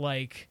movie to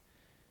like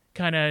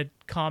kind of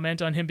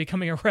comment on him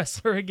becoming a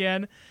wrestler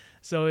again.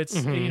 So it's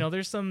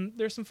there's some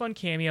fun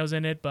cameos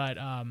in it, but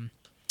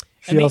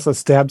she also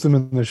stabs him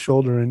in the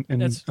shoulder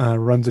and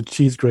runs a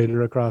cheese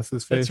grater across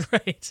his face. That's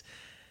right.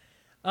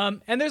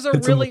 And there's a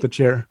Hits him with the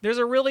chair. There's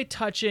a really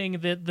touching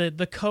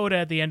the coda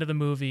at the end of the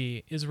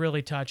movie is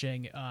really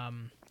touching.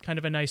 Kind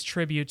of a nice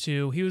tribute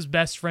to, he was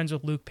best friends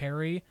with Luke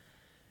Perry,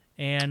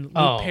 and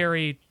Luke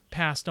Perry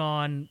passed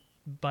on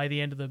by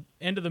the end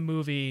of the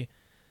movie.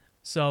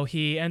 So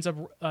he ends up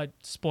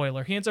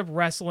spoiler. He ends up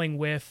wrestling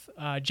with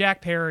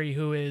Jack Perry,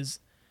 who is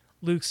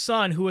Luke's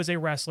son, who is a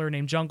wrestler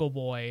named Jungle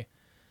Boy.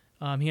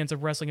 He ends up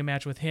wrestling a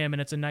match with him,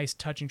 and it's a nice,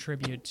 touching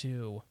tribute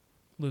to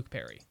Luke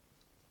Perry.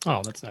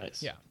 Oh, that's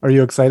nice. Yeah. Are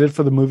you excited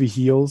for the movie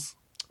Heels?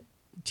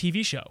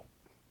 TV show.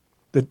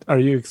 Are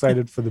you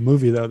excited for the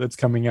movie, though, that's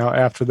coming out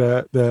after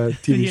the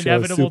TV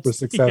show is super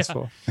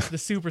successful? Yeah, the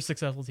super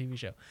successful TV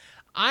show.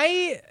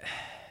 I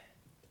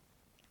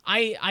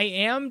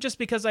am, just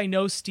because I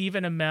know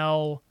Stephen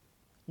Amell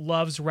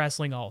loves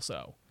wrestling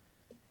also.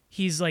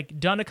 He's like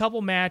done a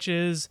couple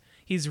matches.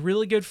 He's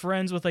really good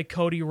friends with like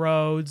Cody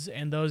Rhodes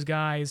and those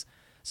guys.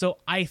 So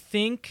I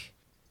think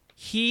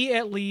he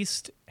at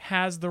least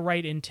has the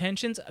right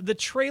intentions. The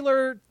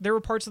trailer, there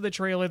were parts of the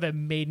trailer that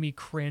made me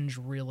cringe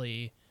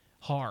really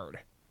hard.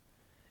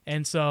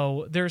 And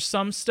so there's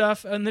some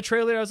stuff in the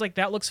trailer I was like,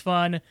 that looks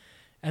fun.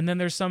 And then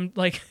there's some,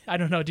 like, I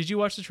don't know. Did you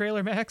watch the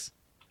trailer, Max?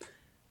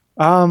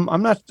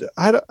 I'm not.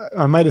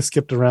 I might have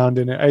skipped around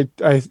in it.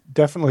 I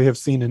definitely have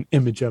seen an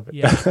image of it.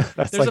 Yeah.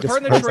 There's like a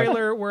part in the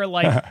trailer where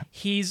like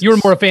he's. You were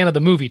more a fan of the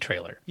movie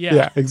trailer.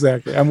 Yeah,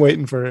 exactly. I'm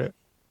waiting for it.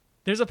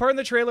 There's a part in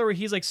the trailer where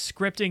he's like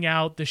scripting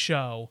out the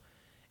show,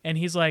 and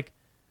he's like,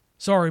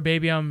 "Sorry,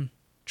 baby, I'm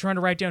trying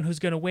to write down who's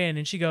gonna win."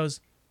 And she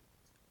goes,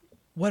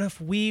 "What if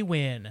we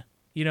win?"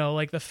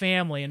 Like the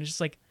family, and it's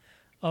just like,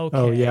 okay.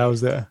 Oh yeah, I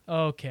was there.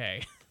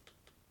 Okay.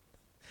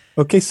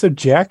 Okay, so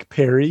Jack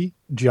Perry,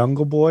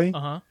 Jungle Boy.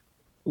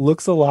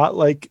 Looks a lot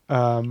like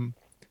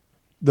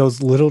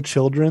those little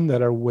children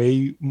that are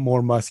way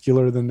more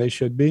muscular than they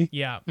should be.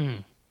 Yeah.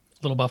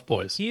 Little buff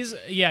boys. He is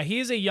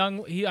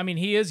young.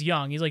 He is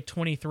young. He's like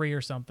 23 or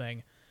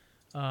something.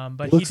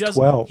 But he does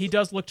 12. He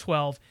does look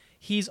 12.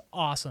 He's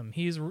awesome.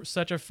 He's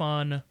such a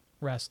fun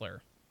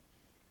wrestler.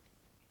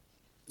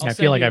 I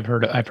feel like I've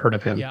heard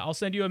of him. Yeah, I'll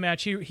send you a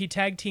match. He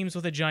tag teams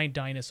with a giant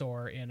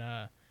dinosaur in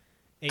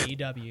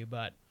AEW,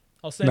 but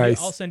I'll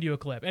send you a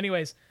clip.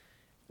 Anyways,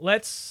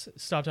 let's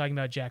stop talking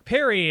about Jack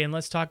Perry and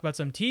let's talk about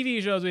some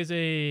TV shows we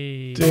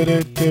see.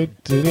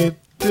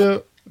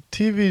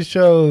 TV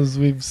shows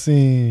we've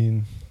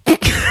seen.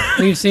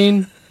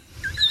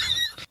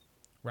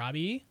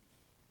 Robbie?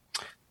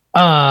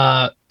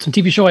 Some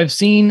TV show I've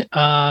seen.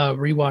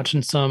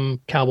 Rewatching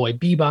some Cowboy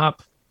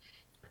Bebop.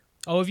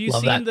 Oh, have you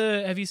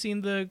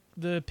seen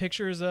the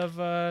pictures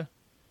of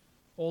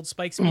old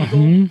Spike Spiegel?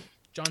 Mm-hmm.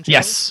 John Cho?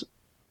 Yes.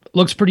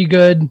 Looks pretty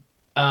good.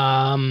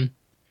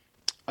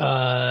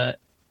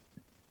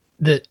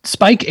 The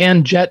Spike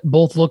and Jet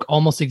both look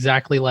almost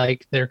exactly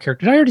like their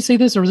character. Did I already say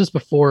this, or was this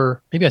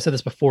before? Maybe I said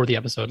this before the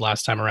episode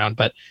last time around,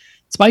 but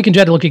Spike and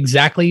Jet look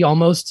exactly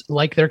almost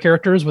like their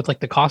characters with like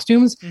the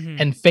costumes,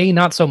 and Faye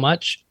not so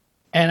much.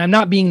 And I'm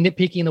not being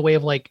nitpicky in the way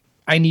of like,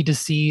 I need to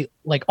see,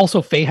 like,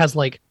 also Faye has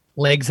like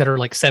legs that are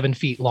like 7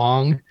 feet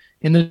long,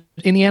 in the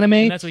anime.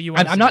 And that's what you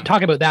want to I'm not see.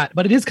 talking about that,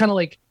 but it is kind of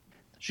like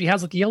she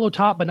has like the yellow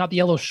top, but not the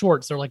yellow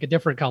shorts. They're like a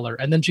different color.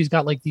 And then she's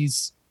got like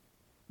these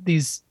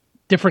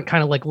different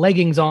kind of like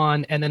leggings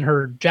on, and then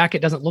her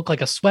jacket doesn't look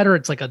like a sweater.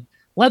 It's like a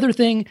leather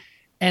thing.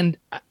 And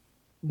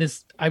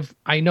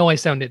I know I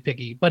sound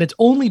nitpicky, but it's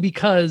only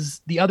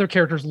because the other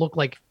characters look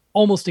like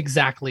almost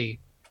exactly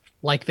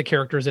like the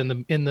characters in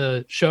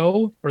the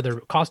show, or their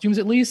costumes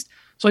at least.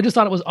 So I just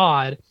thought it was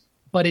odd,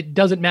 but it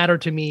doesn't matter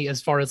to me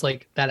as far as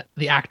like that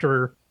the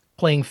actor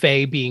playing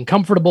Faye being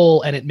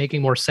comfortable and it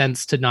making more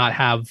sense to not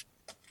have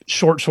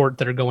short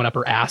that are going up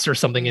her ass or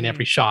something in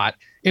every shot.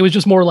 It was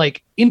just more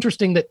like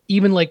interesting that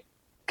even like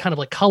kind of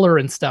like color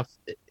and stuff,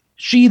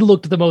 she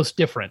looked the most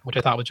different, which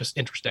I thought was just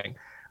interesting.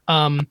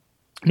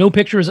 No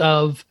pictures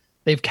of,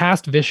 they've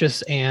cast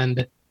Vicious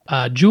and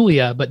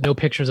Julia, but no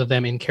pictures of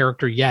them in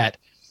character yet.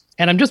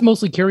 And I'm just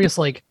mostly curious,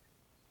 like,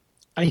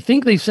 I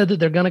think they said that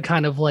they're going to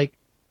kind of like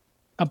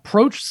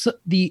approach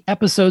the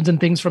episodes and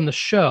things from the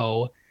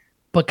show,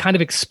 but kind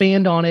of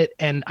expand on it.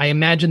 And I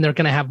imagine they're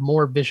going to have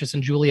more Vicious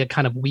and Julia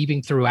kind of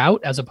weaving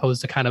throughout, as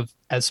opposed to kind of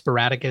as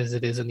sporadic as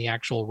it is in the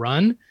actual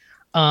run.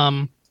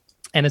 And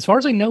as far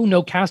as I know,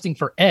 no casting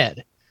for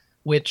Ed,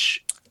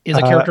 which is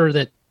a character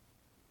that,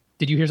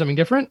 did you hear something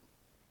different?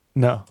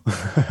 No.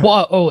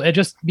 Well,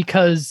 just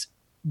because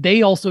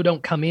they also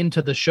don't come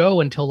into the show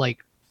until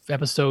like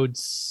episode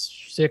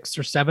 6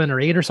 or 7 or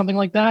 8 or something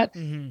like that,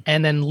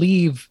 and then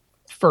leave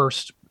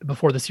first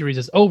before the series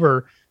is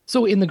over.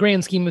 So in the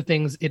grand scheme of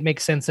things, it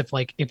makes sense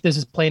if this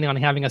is planning on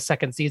having a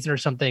second season or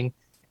something,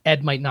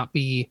 Ed might not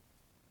be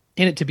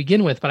in it to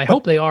begin with, but I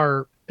hope they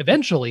are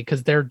eventually,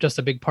 because they're just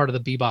a big part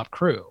of the Bebop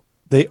crew.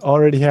 They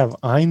already have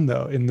Ein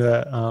though in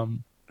the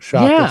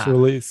shop that's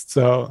released,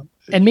 so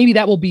and maybe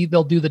that will be,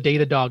 they'll do the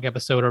Data Dog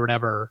episode or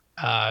whatever,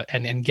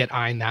 and get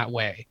Ein that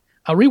way.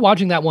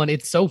 Rewatching that one,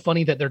 it's so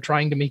funny that they're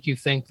trying to make you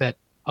think that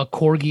a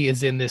corgi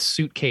is in this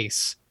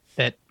suitcase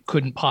that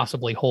couldn't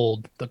possibly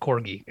hold the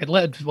corgi. It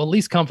led, well, at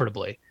least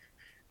comfortably.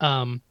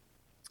 But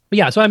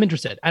yeah, so I'm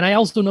interested. And I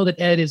also know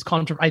that Ed is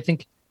I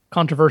think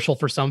controversial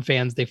for some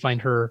fans. They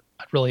find her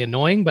really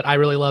annoying, but I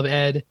really love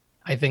Ed.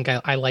 I think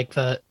I like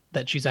that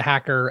she's a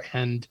hacker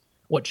and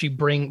what she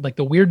like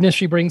the weirdness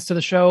she brings to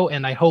the show.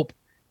 And I hope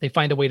they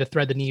find a way to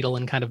thread the needle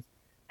and kind of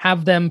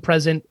have them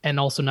present and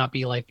also not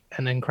be like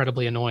an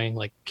incredibly annoying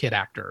like kid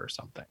actor or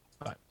something.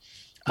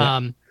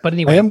 But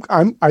anyway,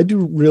 I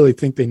do really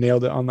think they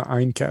nailed it on the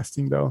Ein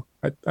casting though.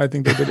 I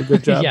think they did a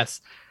good job.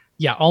 Yes,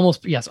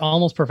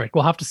 almost perfect.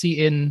 We'll have to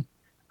see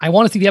I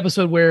want to see the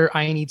episode where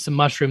I eat some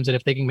mushrooms and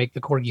if they can make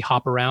the corgi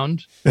hop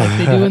around like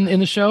they do in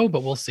the show,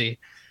 but we'll see.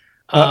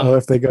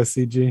 If they go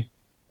CG.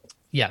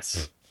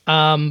 Yes.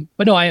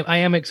 But no, I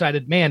am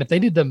excited, man. If they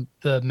did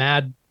the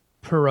Mad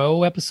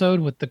Perot episode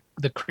with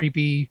the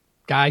creepy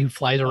guy who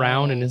flies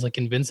around and is like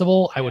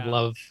invincible, I would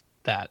love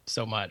that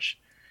so much.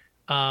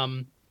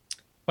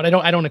 But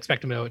I don't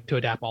expect them to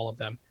adapt all of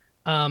them.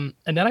 And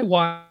then I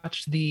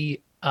watched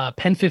the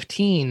Pen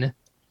 15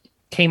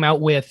 came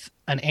out with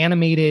an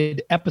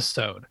animated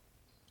episode,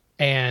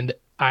 and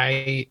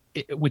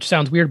which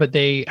sounds weird, but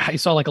I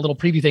saw like a little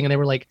preview thing, and they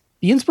were like,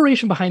 the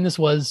inspiration behind this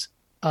was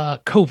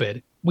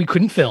COVID. We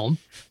couldn't film,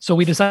 so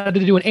we decided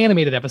to do an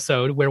animated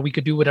episode where we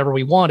could do whatever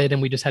we wanted,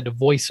 and we just had to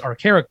voice our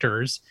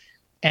characters,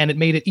 and it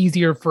made it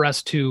easier for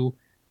us to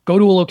go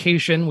to a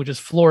location, which is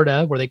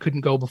Florida, where they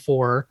couldn't go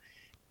before,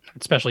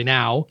 especially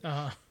now.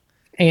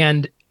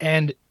 And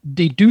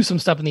they do some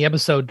stuff in the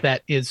episode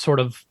that is sort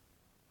of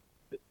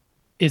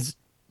is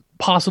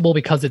possible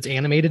because it's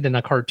animated in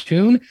a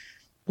cartoon,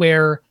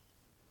 where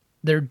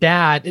their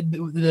dad,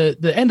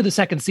 the end of the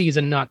second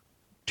season, not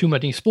too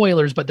many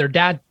spoilers, but their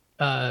dad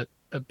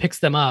picks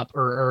them up,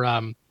 or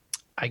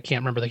I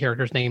can't remember the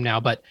character's name now,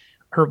 but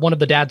one of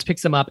the dads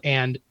picks them up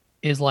and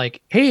is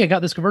like, hey, I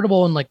got this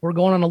convertible and like we're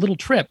going on a little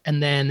trip.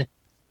 And then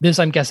this,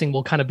 I'm guessing,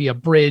 will kind of be a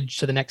bridge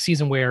to the next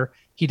season where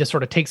he just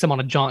sort of takes them on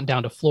a jaunt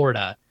down to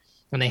Florida,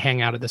 and they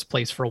hang out at this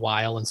place for a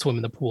while and swim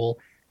in the pool.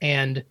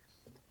 And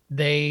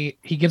he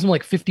gives them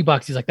like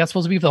 $50. He's like, that's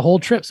supposed to be for the whole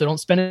trip, so don't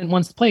spend it in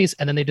one place.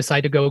 And then they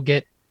decide to go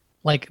get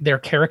like their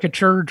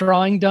caricature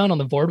drawing done on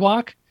the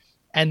boardwalk.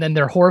 And then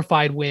they're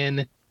horrified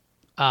when,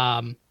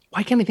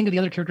 why can't I think of the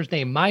other character's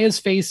name? Maya's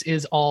face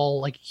is all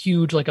like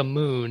huge, like a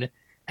moon.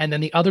 And then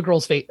the other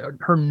girl's face,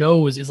 her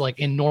nose is like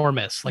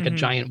enormous, like a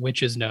giant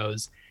witch's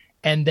nose.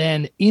 And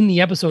then in the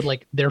episode,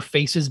 like their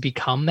faces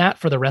become that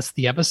for the rest of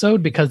the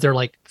episode because they're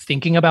like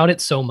thinking about it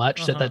so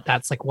much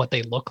that's like what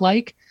they look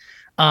like.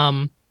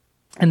 And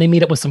they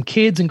meet up with some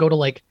kids and go to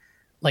like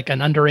an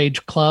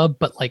underage club,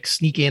 but like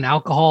sneak in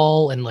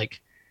alcohol and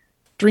like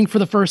drink for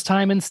the first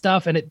time and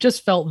stuff. And it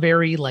just felt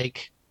very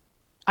like,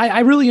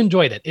 I really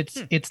enjoyed it.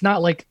 It's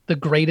not like the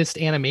greatest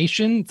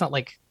animation. It's not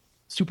like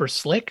super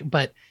slick,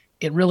 but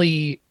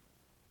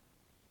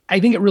I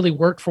think it really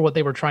worked for what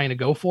they were trying to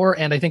go for.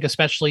 And I think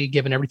especially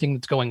given everything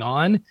that's going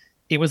on,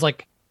 it was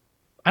like,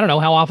 I don't know,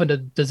 how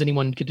often does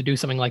anyone get to do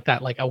something like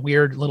that? Like a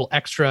weird little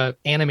extra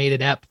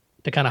animated ep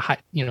to kind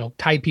of,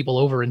 tide people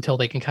over until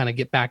they can kind of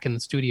get back in the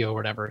studio or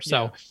whatever.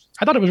 So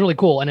I thought it was really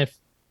cool. And if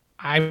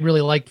I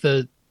really liked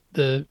the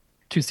the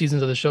 2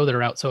 seasons of the show that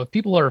are out. So if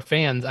people are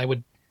fans, I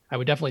would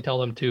definitely tell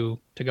them to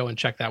go and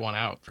check that one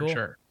out for Cool.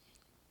 sure.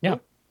 Yeah.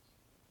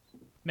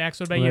 Max,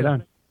 what about Right you?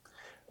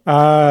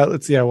 on.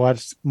 Let's see. I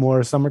watched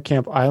more Summer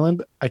Camp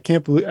Island. I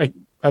can't believe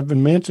I've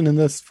been mentioning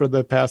this for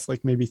the past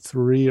like maybe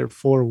 3 or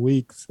 4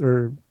 weeks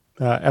or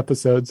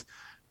episodes,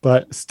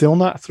 but still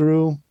not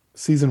through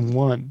season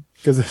 1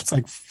 because it's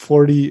like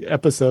 40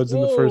 episodes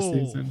in the first Whoa.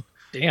 season.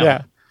 Damn.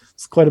 Yeah,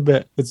 it's quite a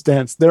bit. It's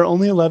dense. They're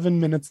only 11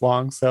 minutes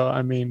long, so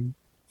I mean,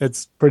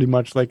 it's pretty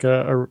much like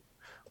a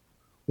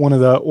one of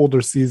the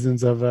older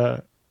seasons of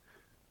a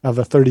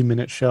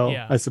 30-minute show,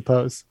 Yeah. I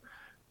suppose.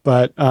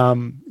 But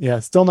yeah,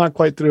 still not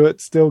quite through it.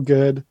 Still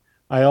good.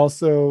 I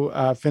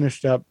also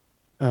finished up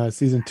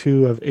season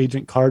 2 of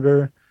Agent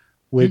Carter,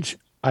 which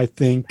I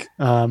think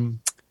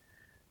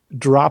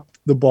dropped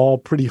the ball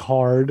pretty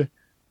hard.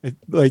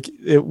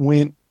 It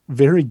went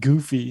very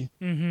goofy,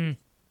 Mm-hmm.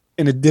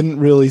 and it didn't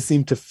really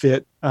seem to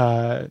fit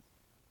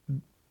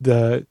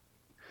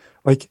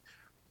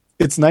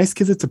it's nice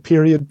because it's a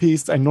period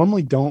piece. I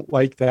normally don't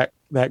like that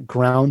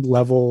ground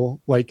level,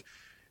 like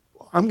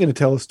I'm going to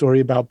tell a story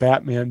about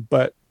Batman,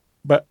 but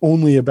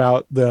only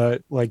about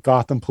the like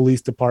Gotham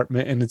Police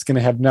Department, and it's going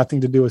to have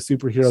nothing to do with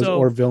superheroes So,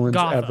 or villains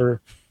Gotham.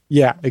 ever.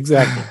 Yeah,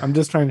 exactly. I'm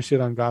just trying to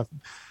shit on Gotham.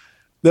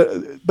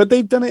 But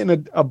they've done it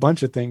in a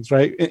bunch of things,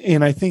 right?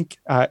 And I think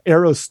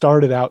Arrow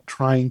started out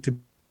trying to,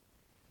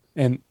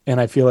 and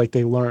I feel like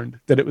they learned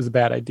that it was a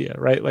bad idea,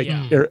 right? Like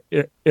Yeah.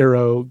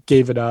 Arrow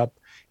gave it up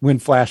when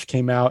Flash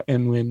came out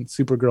and when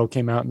Supergirl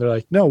came out, and they're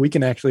like, no, we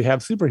can actually have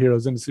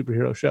superheroes in a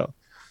superhero show.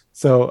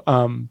 So,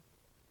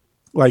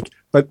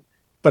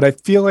 but I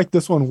feel like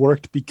this one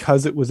worked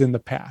because it was in the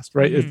past,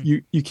 right? If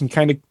you can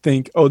kind of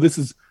think, oh, this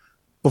is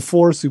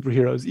before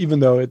superheroes, even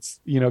though it's,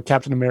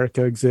 Captain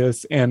America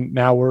exists, and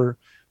now we're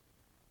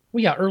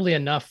Well, yeah, early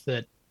enough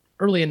that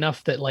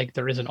like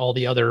there isn't all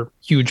the other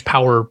huge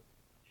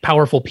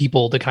powerful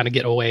people to kind of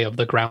get away of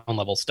the ground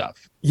level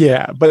stuff.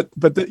 yeah, but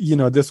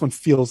this one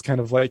feels kind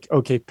of like,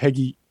 okay,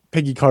 Peggy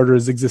Carter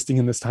is existing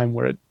in this time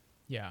where it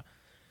Yeah.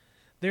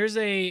 There's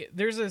a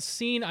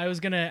scene I was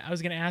gonna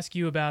ask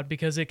you about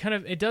because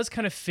it does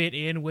kind of fit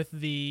in with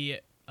the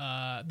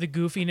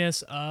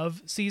goofiness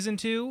of season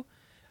 2,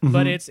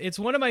 but it's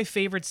one of my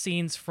favorite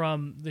scenes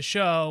from the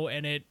show,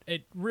 and it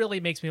really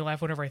makes me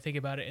laugh whenever I think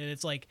about it. And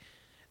it's like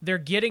they're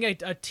getting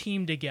a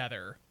team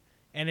together,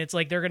 and it's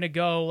like they're gonna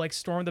go like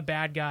storm the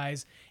bad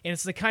guys, and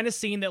it's the kind of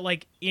scene that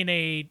like in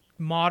a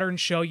modern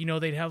show,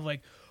 they'd have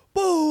like,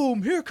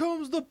 boom, here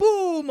comes the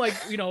boom, like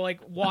like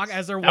walk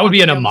as they're walking. That would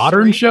be in a down the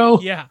modern street. show?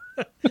 Yeah.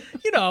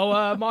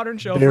 Modern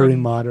show very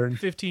from modern.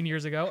 15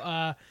 years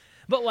ago.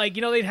 But like,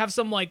 they'd have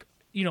some like,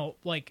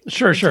 like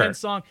Sure. intense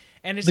song,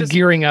 and it's The just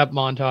gearing up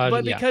montage.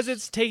 but yeah. because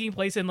it's taking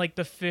place in like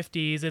the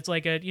 50s, it's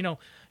like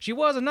she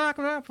was a knock.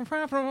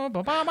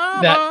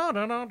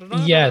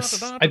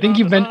 Yes, I think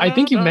you've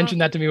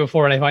mentioned that to me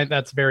before, and I find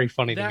that's very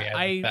funny to me. I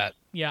like that.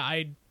 Yeah,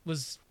 I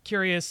was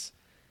curious.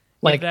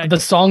 Like that- the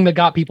song that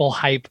got people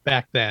hype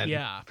back then.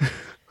 Yeah.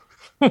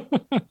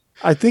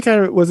 I think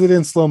was it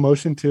in slow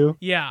motion too?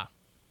 Yeah.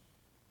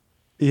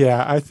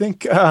 Yeah, I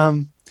think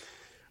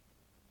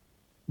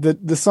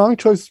the song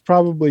choice is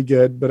probably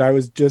good, but I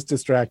was just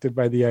distracted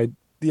by the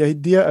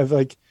idea of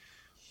like,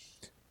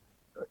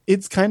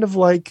 it's kind of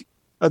like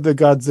the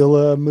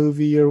Godzilla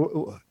movie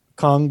or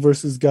Kong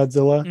versus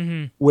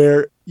Godzilla,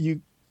 where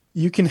you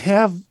can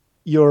have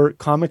your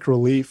comic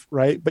relief,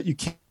 right? But you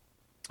can't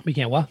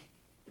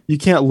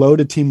load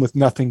a team with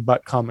nothing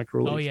but comic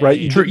relief, right?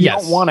 Yeah. You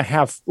don't want to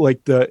have like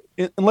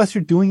unless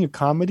you're doing a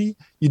comedy,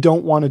 you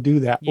don't want to do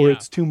that, or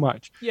it's too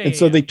much.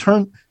 So they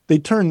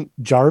turn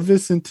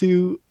Jarvis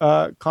into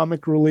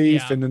comic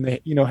relief, and then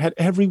they had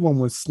everyone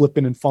was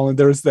slipping and falling.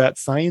 There's that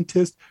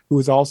scientist who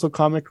was also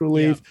comic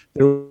relief.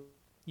 They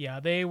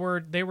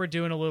were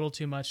doing a little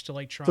too much to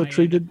like try. So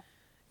treated.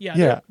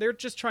 They're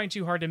just trying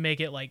too hard to make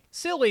it like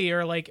silly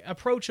or like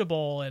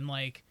approachable and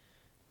like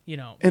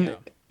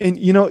And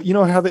you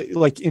know how they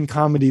like in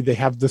comedy they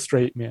have the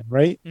straight man,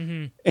 right?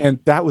 And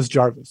that was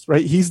Jarvis,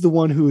 right? He's the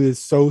one who is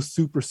so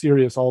super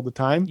serious all the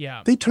time.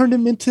 Yeah. They turned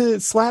him into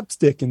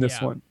slapstick in this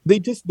one. They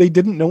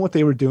didn't know what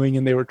they were doing,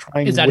 and they were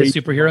trying. Is that his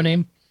superhero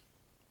name?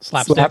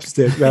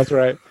 Slapstick. That's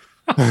right.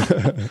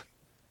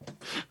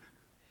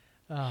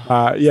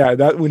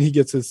 That when he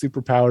gets his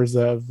superpowers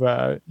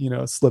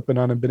of slipping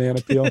on a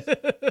banana peel.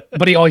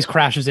 But he always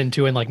crashes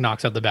into and like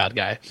knocks out the bad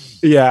guy.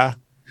 Yeah,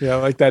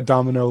 like that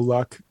domino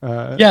luck.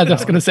 Yeah,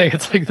 that's gonna say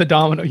it's like the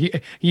domino.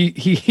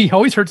 He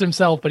always hurts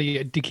himself, but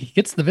he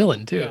hits the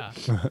villain too.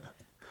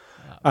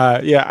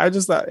 Yeah. I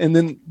just thought, and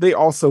then they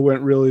also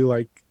went really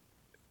like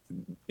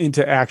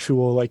into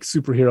actual like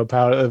superhero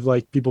power of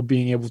like people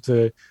being able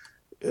to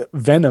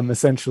venom,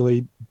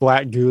 essentially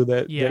black goo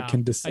that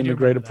can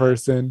disintegrate a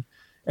person.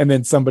 And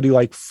then somebody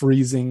like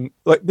freezing,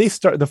 like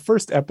the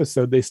first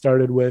episode they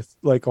started with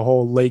like a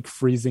whole lake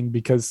freezing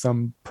because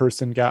some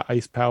person got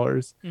ice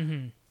powers.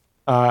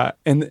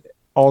 And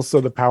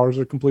also the powers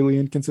are completely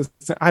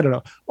inconsistent. I don't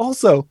know.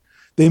 Also,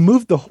 they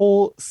moved the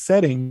whole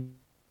setting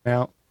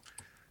out.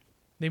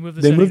 They moved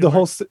the They setting moved to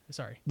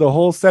the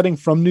whole setting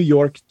from New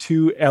York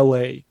to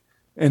L.A.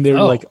 and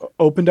they're like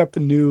opened up a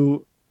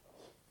new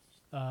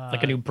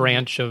like a new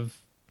branch of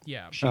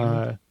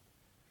the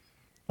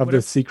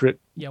secret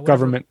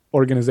government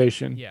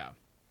organization. Yeah.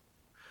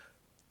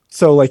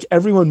 So like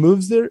everyone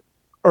moves there,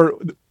 or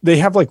they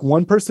have like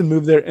one person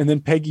move there, and then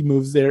Peggy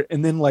moves there,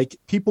 and then like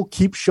people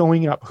keep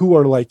showing up who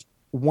are like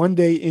one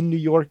day in New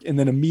York and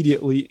then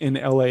immediately in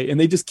LA, and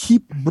they just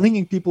keep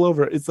bringing people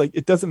over. It's like,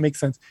 it doesn't make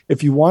sense.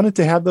 If you wanted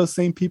to have those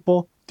same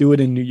people, do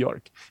it in New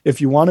York. If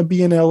you want to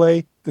be in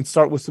LA, then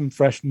start with some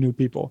fresh new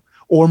people,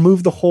 or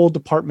move the whole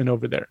department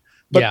over there.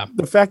 But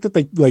the fact that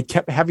they like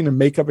kept having to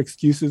make up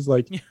excuses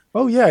like,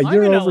 oh yeah,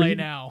 you're in over LA here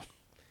now.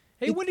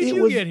 Hey, when did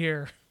you get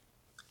here?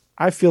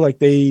 I feel like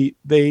they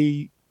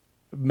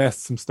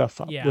messed some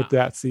stuff up with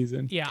that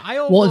season. Yeah.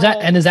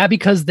 Is that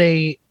because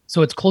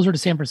so it's closer to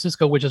San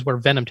Francisco, which is where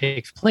Venom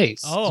takes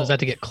place. Oh. So is that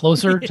to get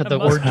closer to the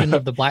origin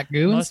of the Black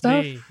Goo and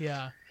stuff? Be,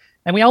 yeah.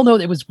 And we all know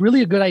that it was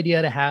really a good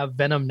idea to have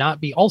Venom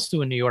not be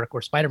also in New York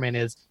where Spider-Man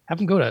is, have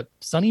him go to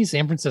sunny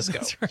San Francisco.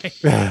 That's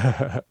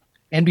right.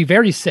 And be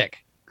very sick.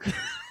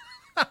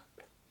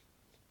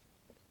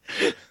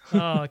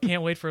 I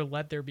can't wait for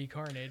Let There Be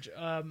Carnage.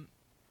 Yeah,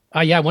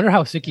 I wonder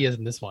how sick he is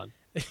in this one.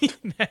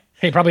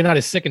 Hey, probably not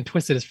as sick and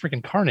twisted as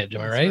freaking Carnage,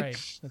 am I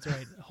right? That's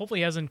right. Hopefully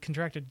he hasn't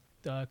contracted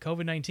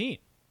COVID-19.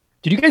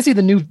 Did you guys see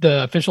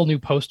the official new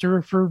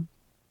poster for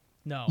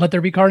Let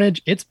There Be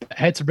Carnage? It's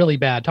really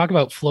bad. Talk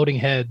about floating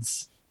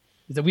heads.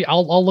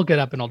 I'll look it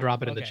up and I'll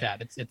drop it in the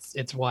chat.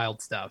 It's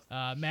wild stuff.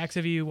 Max,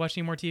 have you watched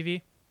any more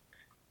TV?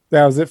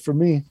 That was it for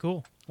me.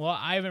 Cool. Well,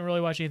 I haven't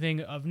really watched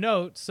anything of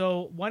note,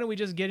 so why don't we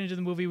just get into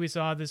the movie we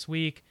saw this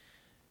week,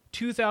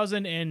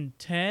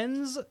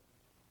 2010's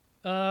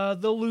The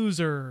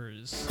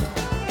Losers. I'm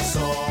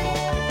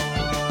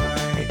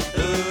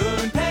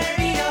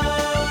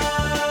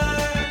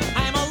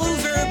a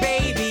loser,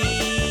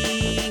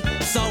 baby,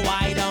 so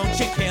why don't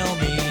you kill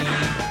me?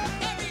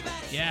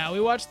 Yeah, we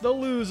watched The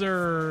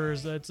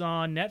Losers. It's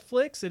on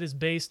Netflix. It is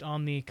based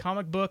on the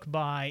comic book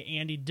by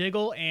Andy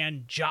Diggle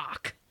and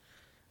Jock.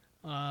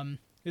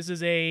 This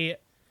is it's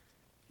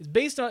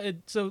based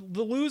on, so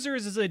The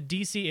Losers is a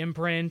DC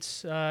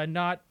imprint,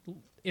 not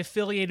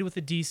affiliated with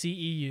the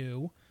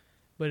DCEU,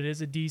 but it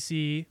is a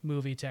DC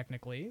movie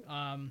technically,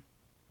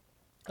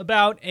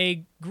 about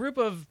a group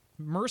of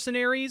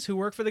mercenaries who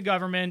work for the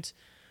government,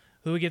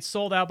 who get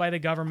sold out by the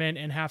government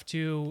and have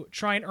to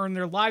try and earn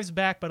their lives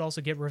back, but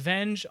also get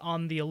revenge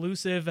on the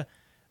elusive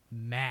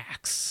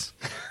Max.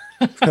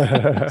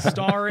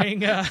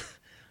 Starring...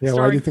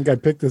 why do you think I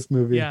picked this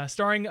movie? Yeah,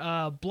 starring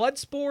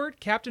Bloodsport,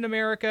 Captain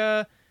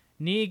America,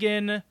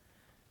 Negan,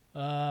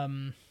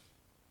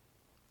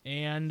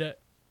 and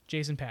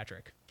Jason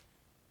Patrick.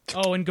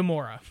 Oh, and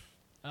Gamora.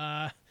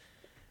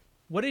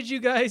 What did you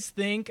guys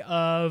think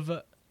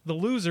of The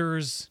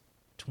Losers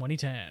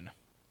 2010?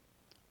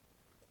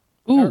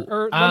 Ooh,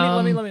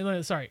 let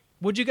me. Sorry.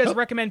 Would you guys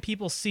recommend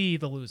people see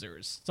The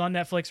Losers? It's on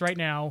Netflix right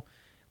now.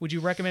 Would you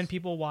recommend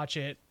people watch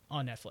it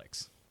on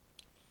Netflix?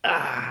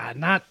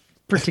 Not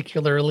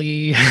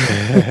particularly.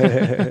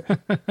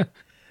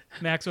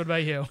 Max, what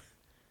about you?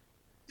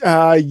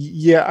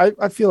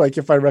 I feel like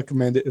if I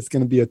recommend it, it's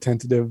going to be a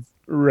tentative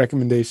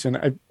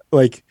recommendation.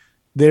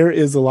 There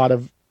is a lot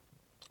of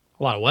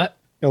what?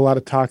 A lot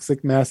of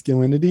toxic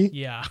masculinity.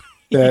 Yeah.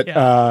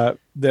 That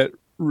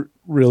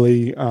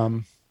really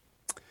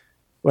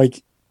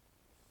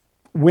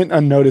went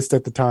unnoticed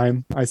at the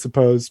time, I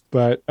suppose,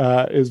 but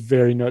is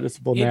very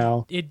noticeable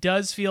now. It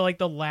does feel like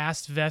the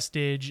last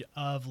vestige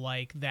of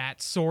like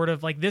that sort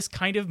of like this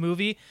kind of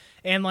movie.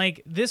 And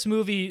like this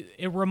movie,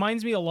 it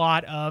reminds me a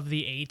lot of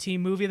the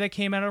A-Team movie that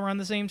came out around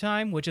the same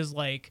time, which is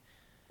like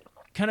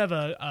kind of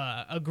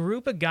a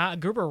group of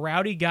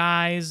rowdy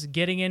guys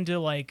getting into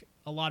like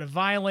a lot of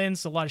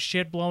violence, a lot of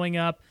shit blowing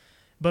up,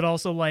 but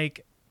also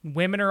like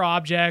women are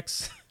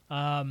objects.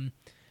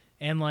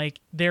 And like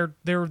they're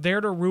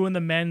there to ruin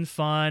the men's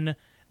fun,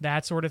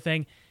 that sort of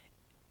thing.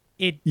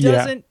 It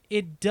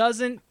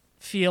doesn't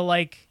feel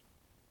like,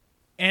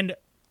 and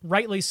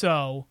rightly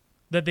so,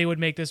 that they would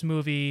make this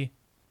movie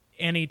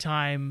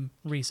anytime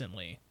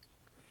recently,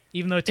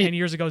 even though 10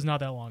 years ago is not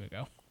that long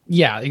ago.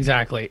 Yeah,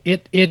 exactly.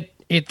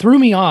 It threw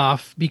me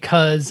off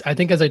because I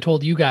think, as I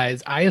told you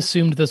guys, I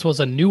assumed this was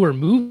a newer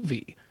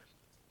movie.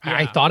 Yeah.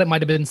 I thought it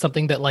might have been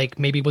something that like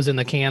maybe was in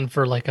the can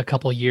for like a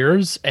couple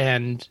years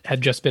and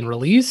had just been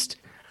released.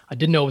 I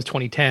didn't know it was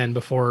 2010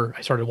 before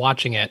I started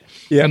watching it.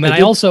 Yeah, and then I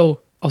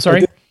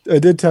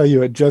did tell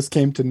you it just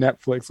came to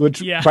Netflix,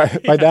 which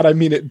by that I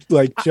mean it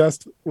like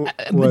just was.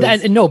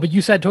 But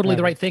you said totally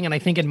the right thing, and I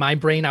think in my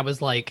brain I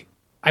was like,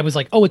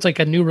 oh, it's like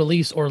a new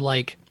release, or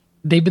like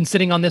they've been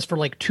sitting on this for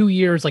like 2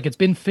 years, like it's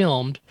been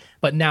filmed,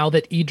 but now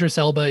that Idris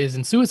Elba is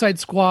in Suicide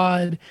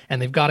Squad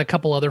and they've got a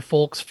couple other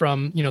folks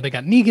from, they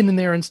got Negan in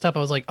there and stuff, I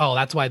was like, oh,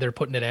 that's why they're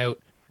putting it out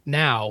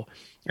now.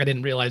 I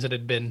didn't realize it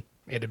had been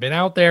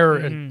out there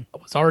and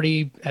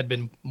had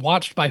been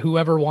watched by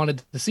whoever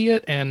wanted to see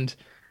it, and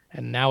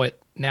now it's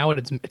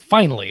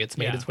finally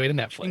made its way to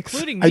Netflix,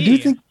 including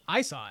me.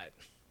 I saw it.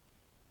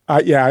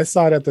 Yeah, I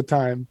saw it at the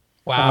time.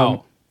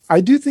 Wow.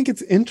 I do think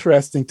it's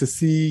interesting to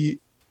see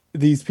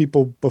these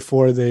people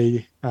before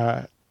they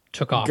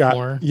took off got,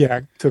 more.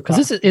 Yeah, took off.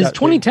 Because this is that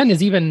 2010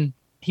 is even.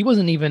 He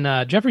wasn't even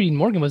Jeffrey Dean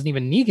Morgan wasn't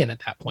even Negan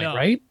at that point, No.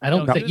 right? I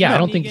don't No, think. he was Yeah, I not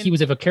don't think Negan. he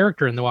was of a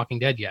character in The Walking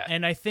Dead yet.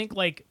 And I think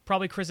like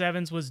probably Chris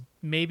Evans was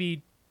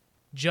maybe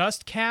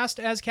just cast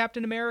as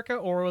Captain America,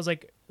 or was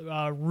like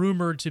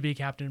rumored to be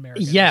Captain America.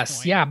 at this Yes,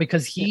 point. yeah,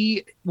 because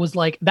he was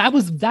like that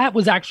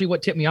was actually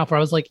what tipped me off. Where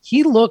I was like,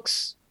 he's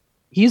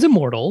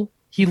immortal.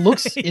 He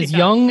looks as Yeah.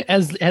 young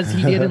as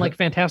he did in like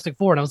Fantastic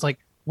Four, and I was like,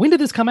 when did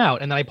this come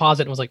out? And then I paused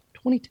it and was like,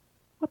 22.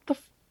 What the?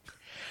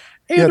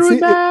 Andrew see,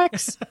 and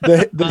Max.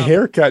 the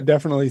haircut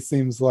definitely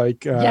seems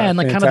like Yeah, and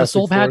like kind of the Fantastic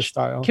soul Four patch.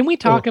 style. Can we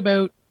talk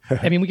about?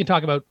 I mean, we can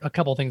talk about a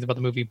couple of things about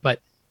the movie,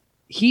 but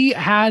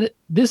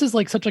this is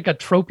like such like a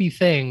tropey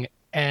thing,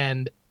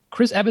 and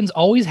Chris Evans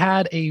always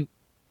had a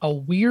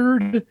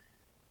weird,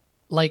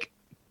 like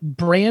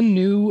brand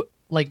new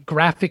like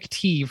graphic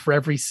tee for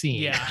every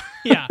scene. Yeah,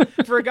 yeah.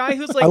 For a guy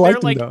who's like I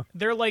liked him, though.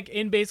 they're like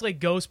in basically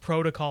Ghost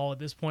Protocol at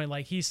this point.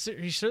 Like he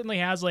certainly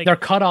has like They're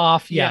cut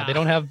off. Yeah, Yeah. they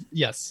don't have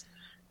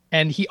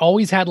and he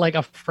always had like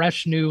a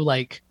fresh new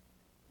like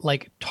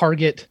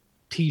Target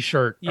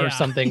T-shirt Yeah. or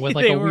something with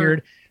like They a were-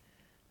 weird,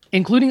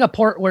 including a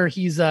part where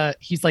he's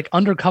like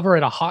undercover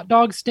at a hot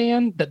dog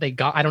stand that they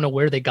got. I don't know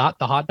where they got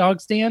the hot dog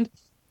stand.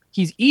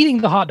 He's eating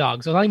the hot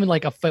dogs, so not even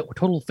like a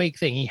total fake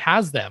thing. He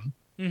has them.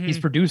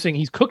 Mhm.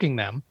 He's cooking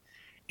them,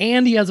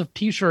 and he has a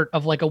T-shirt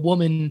of like a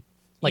woman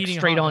like Eating a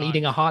straight hot on dog.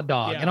 eating a hot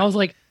dog, Yeah. and I was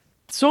like,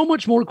 so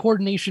much more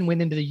coordination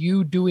went into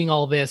you doing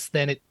all this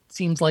than it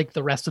seems like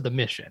the rest of the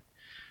mission.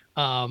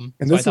 And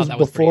so I this thought is that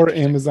was pretty before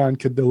interesting. Amazon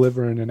could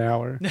deliver in an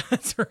hour.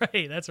 That's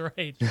right. That's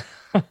right.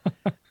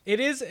 It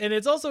is, and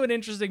it's also an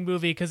interesting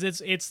movie because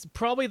it's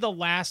probably the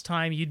last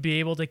time you'd be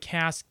able to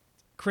cast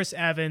Chris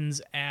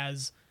Evans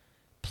as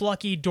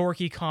plucky,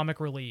 dorky comic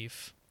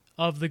relief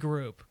of the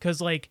group,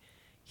 because like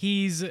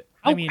he's.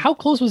 How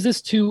close was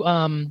this to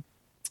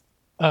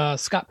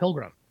Scott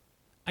Pilgrim?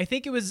 I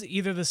think it was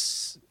either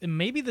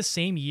maybe the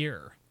same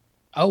year.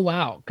 Oh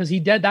wow, because he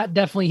did that.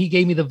 Definitely, he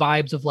gave me the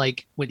vibes of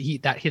like when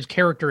his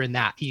character in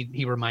that.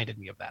 He reminded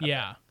me of that.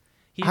 Yeah.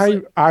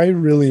 I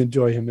really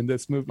enjoy him in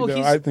this movie, Oh, though.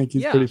 he's- I think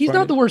he's yeah. pretty He's funny.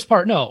 not the worst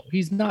part. No,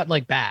 he's not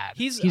like bad.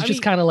 He's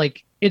just kind of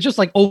like it's just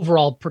like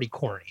overall pretty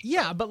corny.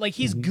 Yeah, but like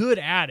he's Mm-hmm. good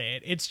at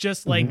it. It's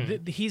just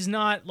like he's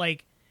not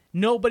like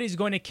nobody's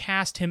going to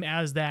cast him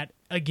as that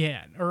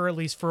again, or at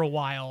least for a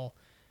while.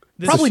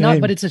 Probably not,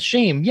 but it's a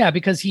shame. Yeah,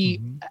 because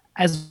he,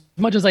 as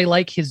much as I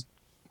like his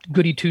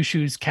goody two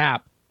shoes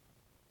cap,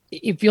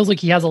 it feels like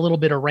he has a little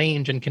bit of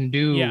range and can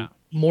do Yeah.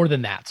 more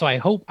than that. So I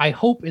hope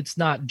it's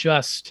not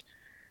just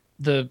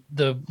the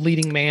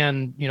leading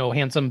man,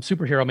 handsome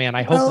superhero man.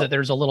 I hope Well- that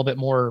there's a little bit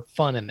more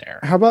fun in there.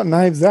 How about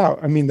Knives Out?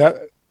 I mean, that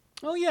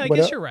Oh yeah, I What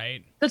guess el- you're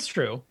right. That's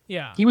true.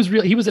 Yeah. He was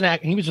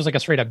just like a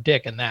straight up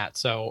dick in that.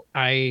 So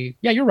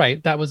you're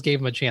right. That gave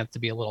him a chance to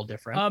be a little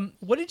different.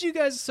 What did you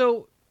guys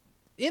so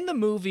in the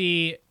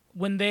movie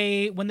when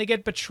they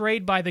get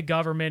betrayed by the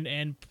government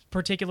and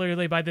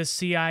particularly by this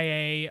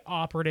CIA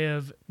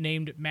operative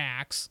named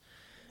Max,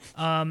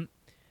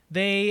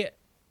 they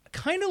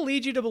kind of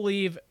lead you to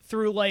believe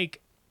through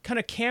like kind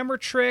of camera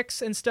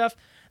tricks and stuff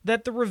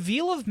that the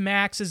reveal of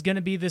Max is going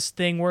to be this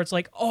thing where it's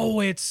like, oh,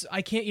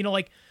 I can't,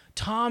 like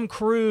Tom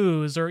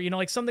Cruise or,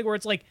 like something where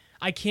it's like,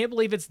 I can't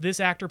believe it's this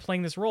actor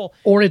playing this role.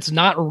 Or it's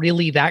not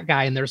really that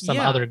guy and there's some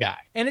Yeah. other guy.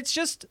 And it's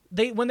just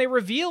when they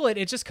reveal it,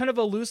 it's just kind of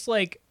a loose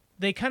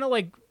they kind of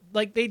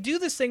like they do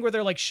this thing where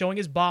they're like showing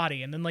his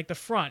body and then like the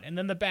front and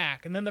then the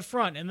back and then the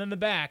front and then the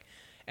back.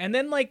 And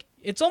then like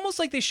it's almost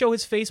like they show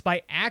his face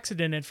by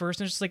accident at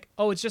first and it's just like,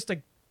 oh, it's just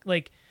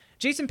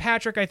Jason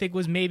Patrick I think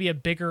was maybe a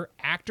bigger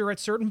actor at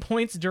certain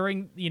points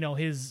during,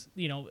 his,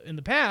 in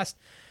the past.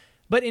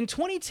 But in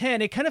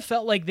 2010, it kind of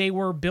felt like they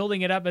were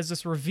building it up as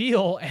this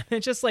reveal and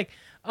it's just like,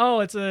 oh,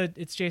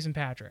 it's Jason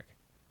Patrick.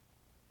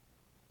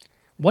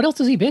 What else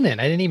has he been in?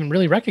 I didn't even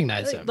really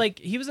recognize him. Like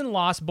he was in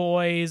Lost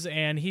Boys,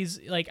 and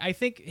he's like I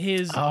think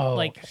his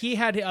he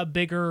had a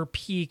bigger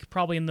peak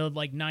probably in the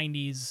like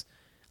 90s,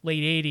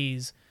 late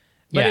 80s.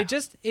 But Yeah.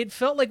 it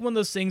felt like one of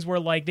those things where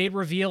like they'd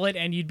reveal it,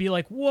 and you'd be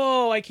like,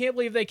 "Whoa, I can't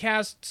believe they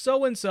cast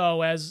so and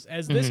so as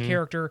this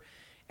character,"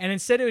 and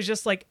instead it was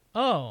just like,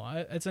 "Oh,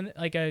 it's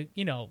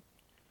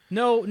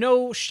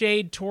no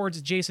shade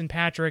towards Jason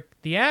Patrick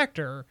the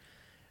actor,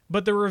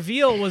 but the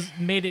reveal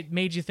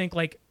made you think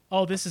like."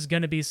 Oh, this is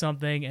going to be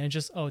something, and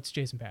it's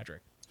Jason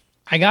Patrick.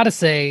 I gotta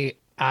say,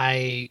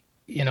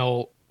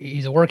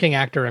 he's a working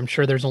actor. I'm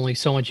sure there's only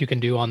so much you can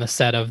do on the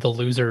set of The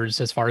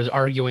Losers as far as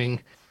arguing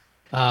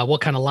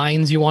what kind of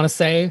lines you want to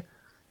say.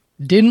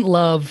 Didn't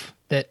love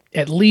that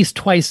at least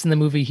twice in the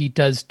movie he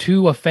does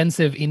 2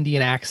 offensive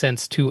Indian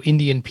accents to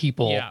Indian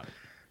people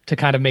to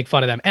kind of make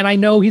fun of them. And I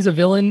know he's a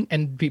villain,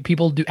 and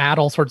people do add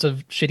all sorts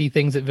of shitty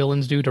things that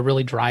villains do to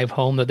really drive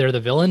home that they're the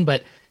villain,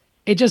 but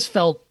it just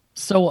felt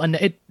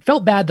it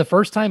felt bad the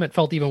first time. It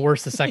felt even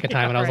worse the second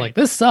time. And I was like,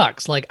 this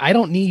sucks. Like, I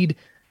don't need,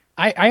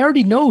 I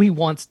already know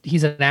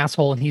he's an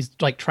asshole and he's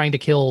like trying to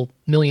kill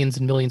millions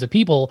and millions of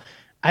people.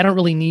 I don't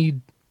really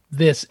need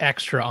this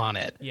extra on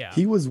it. Yeah.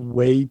 He was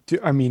way too.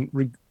 I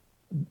mean,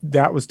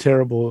 that was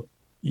terrible,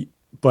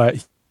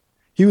 but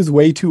he was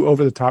way too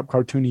over the top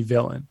cartoony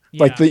villain.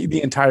 Like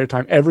the entire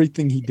time,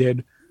 everything he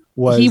did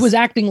was he was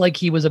acting like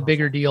he was a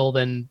bigger deal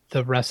than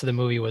the rest of the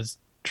movie was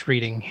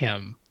treating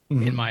him.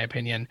 In my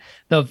opinion,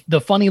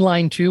 the funny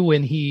line too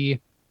when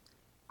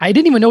I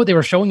didn't even know what they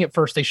were showing at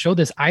first. They showed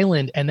this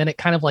island and then it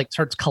kind of like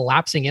starts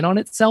collapsing in on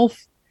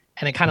itself,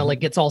 and it kind of like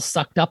gets all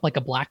sucked up like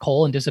a black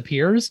hole and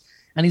disappears.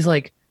 And he's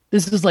like,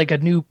 this is like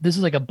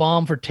a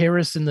bomb for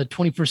terrorists in the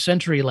 21st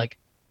century. Like,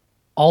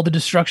 all the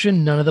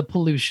destruction, none of the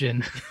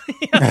pollution.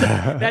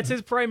 That's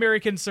his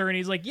primary concern.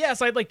 He's like,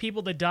 yes, I'd like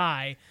people to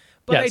die,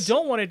 but I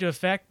don't want it to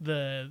affect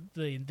the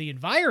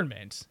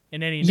environment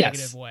in any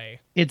negative way.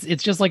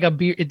 It's just like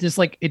it just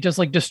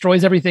like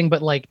destroys everything,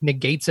 but like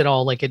negates it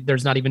all. Like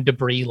there's not even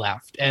debris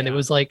left. And it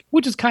was like,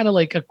 which is kind of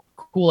like a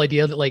cool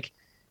idea that like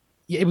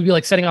it would be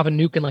like setting off a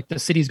nuke and like the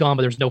city's gone,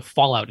 but there's no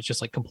fallout. It's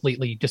just like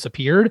completely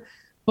disappeared.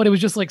 But it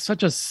was just like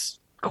such a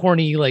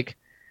corny, like,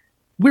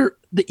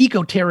 the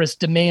eco-terrorists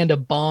demand a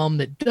bomb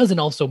that doesn't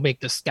also make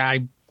the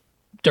sky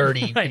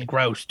dirty and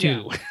gross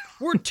too. Yeah.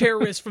 We're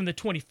terrorists from the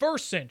 21st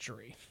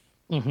century.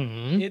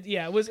 Mm-hmm.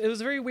 It was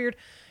very weird.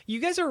 You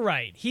guys are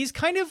right. He's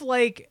kind of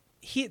like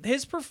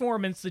his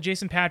performance, the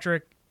Jason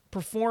Patric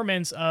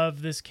performance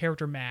of this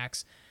character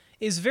Max,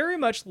 is very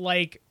much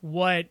like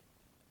what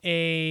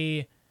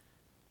a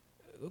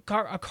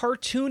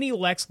cartoony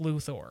Lex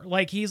Luthor.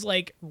 Like he's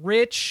like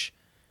rich,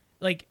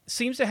 like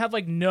seems to have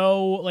like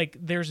no like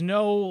there's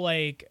no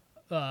like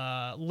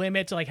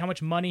limit to like how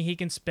much money he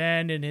can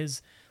spend and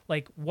his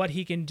like what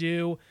he can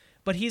do,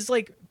 but he's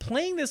like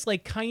playing this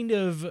like kind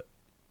of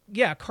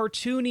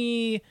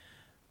cartoony,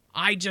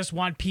 I just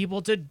want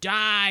people to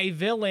die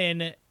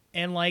villain,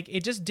 and like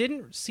it just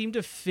didn't seem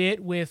to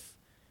fit with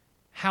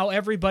how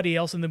everybody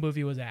else in the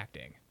movie was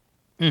acting.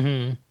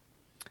 Mm-hmm.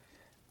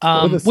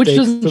 Which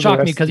doesn't shock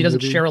me because he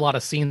doesn't share a lot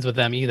of scenes with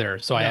them either.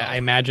 So I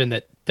imagine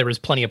that there was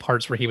plenty of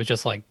parts where he was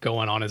just like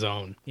going on his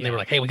own. Yeah. They were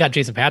like, "Hey, we got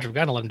Jason Patric. We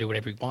got to let him do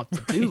whatever he wants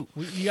to do."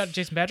 You got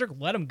Jason Patric.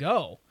 Let him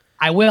go.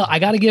 I will. I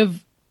got to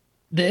give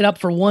it up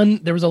for one.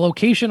 There was a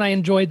location I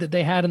enjoyed that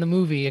they had in the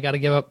movie. I got to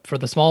give up for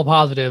the small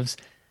positives.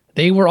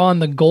 They were on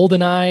the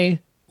GoldenEye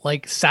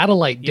like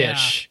satellite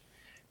dish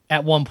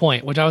at one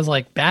point, which I was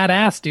like,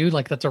 badass, dude.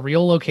 Like that's a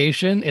real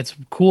location. It's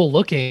cool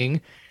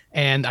looking,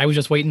 and I was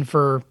just waiting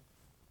for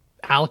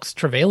Alex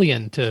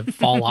Trevelyan to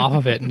fall off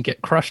of it and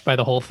get crushed by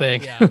the whole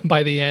thing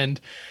by the end.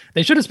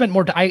 They should have spent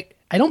more time.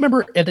 I don't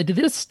remember if they did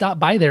just stop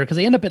by there because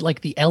they end up at like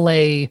the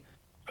LA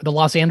or the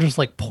Los Angeles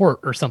like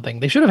port or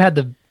something. They should have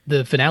had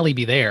the finale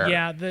be there.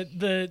 Yeah,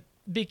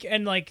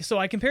 and like so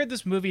I compared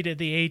this movie to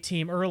the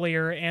A-Team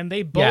earlier, and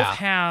they both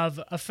have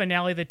a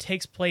finale that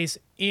takes place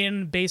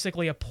in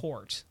basically a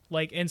port.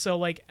 Like, and so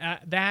like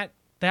that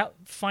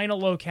final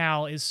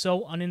locale is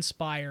so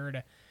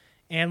uninspired,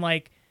 and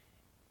like,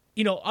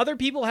 you know, other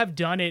people have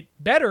done it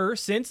better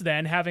since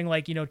then, having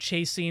like, you know,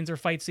 chase scenes or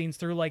fight scenes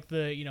through like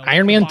the, you know,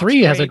 Iron Man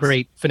 3 has a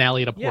great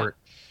finale at a port.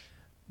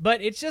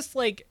 But it's just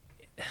like,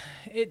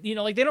 it, you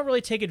know, like they don't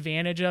really take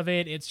advantage of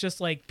it. It's just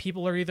like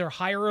people are either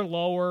higher or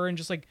lower and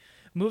just like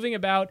moving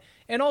about.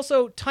 And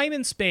also time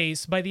and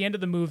space by the end of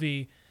the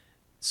movie,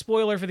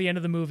 spoiler for the end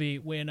of the movie,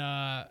 when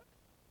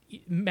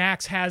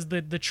Max has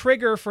the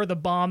trigger for the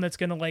bomb that's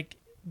going to like,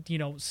 you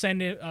know,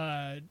 send it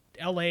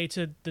LA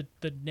to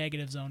the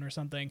negative zone or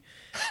something,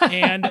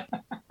 and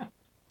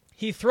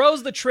he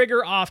throws the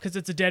trigger off because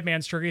it's a dead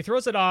man's trigger. He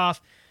throws it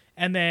off,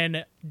 and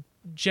then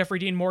Jeffrey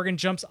Dean Morgan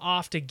jumps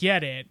off to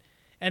get it,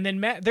 and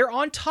then they're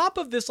on top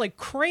of this like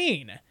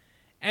crane,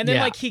 and then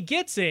like he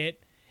gets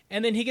it,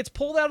 and then he gets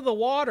pulled out of the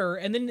water,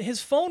 and then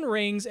his phone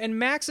rings, and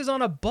Max is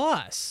on a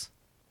bus.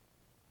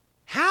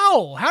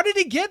 How did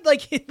he get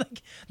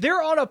like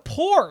they're on a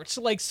port,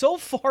 like so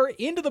far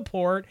into the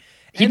port?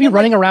 He'd be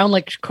running around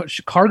like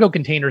cargo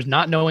containers,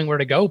 not knowing where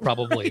to go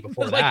probably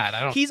before like,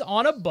 that. He's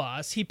on a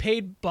bus. He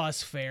paid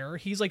bus fare.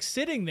 He's like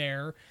sitting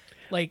there,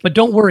 like. But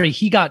don't worry,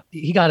 he got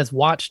his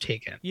watch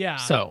taken. Yeah.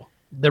 So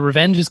the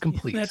revenge is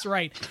complete. That's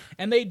right.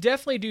 And they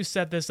definitely do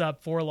set this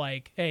up for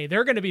like, hey,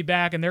 they're going to be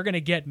back and they're going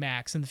to get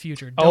Max in the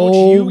future. Don't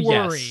you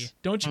worry. Yes.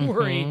 Don't you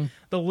worry.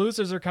 The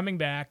losers are coming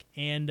back.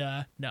 And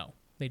no,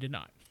 they did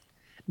not.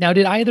 Now,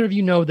 did either of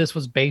you know this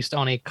was based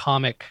on a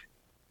comic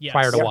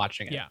prior to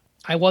watching it? Yeah.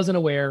 I wasn't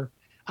aware.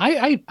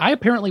 I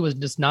apparently was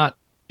just not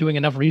doing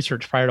enough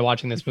research prior to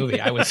watching this movie.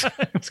 I was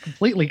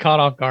completely caught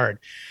off guard.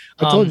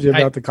 I told you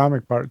about the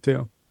comic part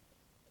too.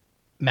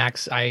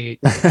 Max,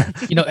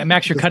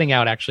 Max, you're cutting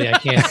out. Actually, I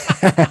can't.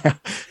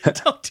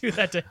 Don't do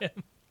that to him.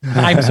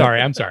 I'm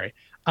sorry.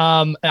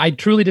 I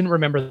truly didn't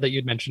remember that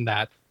you'd mentioned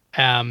that.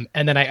 And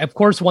then of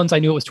course, once I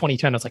knew it was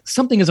 2010, I was like,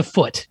 something is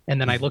afoot. And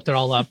then I looked it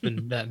all up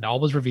and then all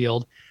was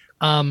revealed.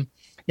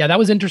 Yeah, that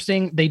was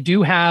interesting. They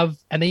do have,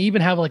 and they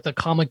even have like the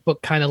comic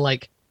book kind of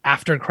like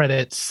after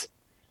credits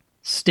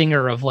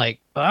stinger of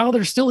like, oh,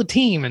 they're still a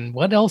team. And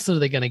what else are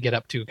they going to get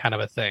up to kind of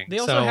a thing. They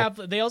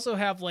also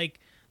have like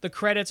the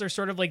credits are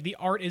sort of like the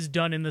art is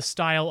done in the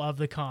style of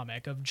the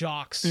comic of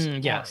Jock's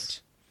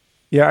art.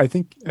 Yeah, I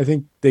think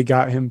they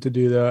got him to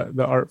do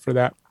the art for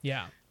that.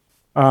 Yeah.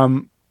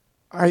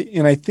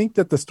 I think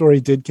that the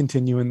story did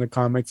continue in the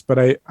comics, but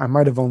I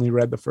might have only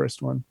read the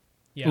first one.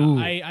 Yeah, Ooh.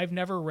 I've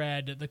never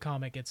read the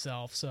comic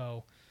itself,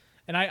 so,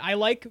 and I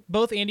like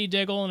both Andy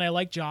Diggle and I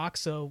like Jock,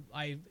 so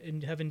I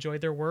have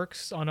enjoyed their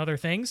works on other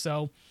things.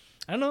 So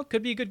I don't know, it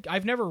could be good.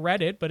 I've never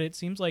read it, but it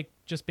seems like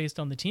just based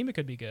on the team, it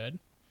could be good.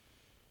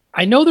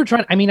 I know they're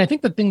trying. I mean, I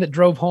think the thing that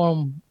drove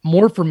home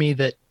more for me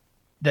that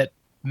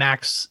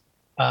Max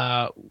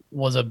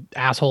was a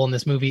asshole in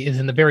this movie is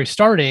in the very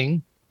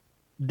starting.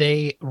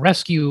 They're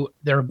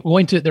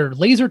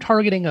laser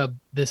targeting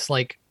this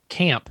like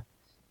camp,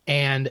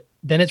 and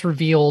then it's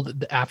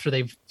revealed after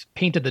they've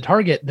painted the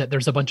target that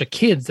there's a bunch of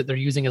kids that they're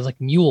using as like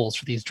mules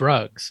for these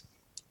drugs.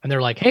 And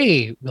they're like,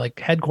 hey, like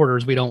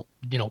headquarters, we don't,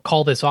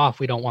 call this off.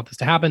 We don't want this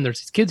to happen. There's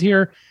these kids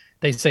here.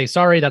 They say,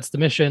 sorry, that's the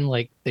mission.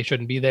 Like they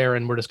shouldn't be there.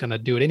 And we're just going to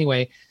do it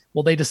anyway.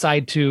 Well, they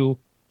decide to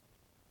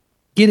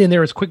get in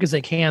there as quick as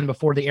they can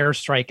before the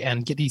airstrike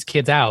and get these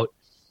kids out,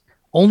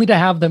 only to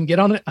have them get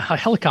on a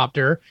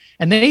helicopter.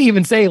 And they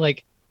even say,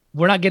 like,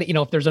 we're not getting,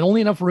 if there's only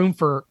enough room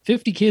for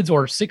 50 kids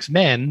or 6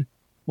 men,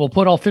 we'll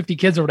put all 50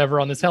 kids or whatever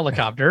on this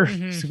helicopter.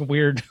 It's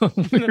weird.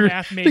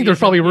 I think there's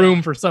probably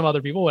room for some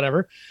other people,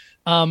 whatever.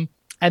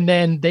 And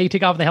then they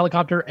take off in the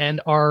helicopter and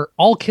are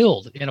all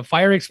killed in a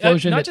fire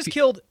explosion. Not just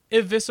killed,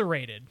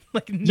 eviscerated.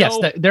 Like yes,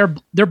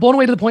 they're blown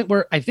away to the point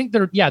where I think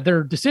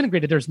they're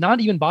disintegrated. There's not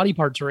even body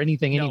parts or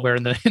anything anywhere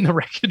in the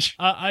wreckage.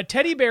 A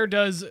teddy bear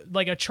does,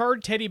 like a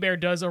charred teddy bear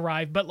does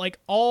arrive, but like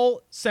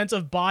all sense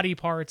of body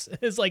parts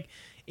is like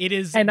it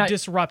is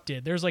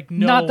disrupted. There's like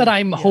no. Not that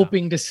I'm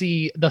hoping to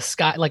see the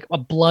sky like a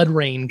blood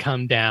rain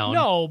come down.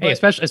 No, but,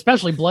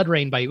 especially Blood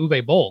Rain by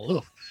Uwe Boll.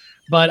 Ugh.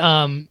 But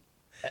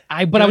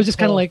I was just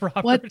kind of like,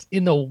 Robert. What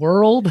in the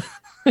world?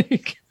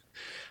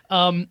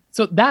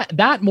 So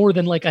that more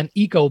than like an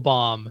eco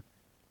bomb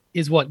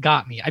is what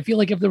got me. I feel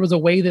like if there was a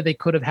way that they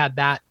could have had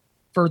that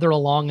further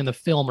along in the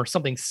film or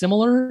something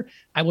similar,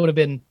 I would have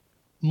been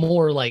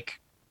more like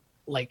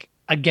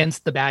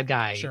against the bad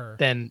guy. Sure.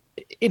 Than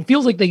it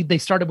feels like they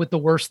started with the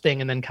worst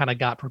thing and then kind of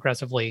got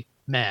progressively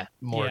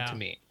more to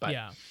me.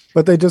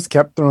 But they just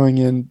kept throwing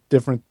in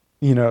different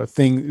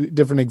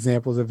different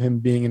examples of him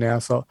being an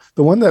asshole.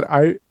 The one that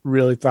I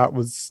really thought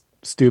was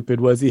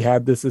stupid was he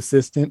had this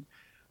assistant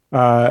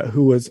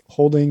who was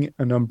holding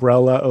an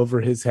umbrella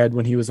over his head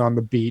when he was on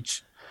the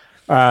beach.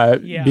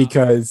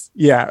 Because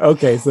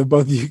so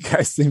both of you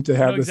guys seem to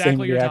have the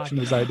same reaction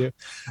as I do.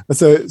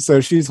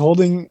 So she's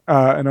holding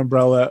an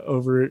umbrella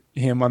over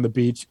him on the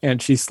beach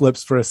and she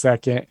slips for a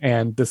second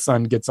and the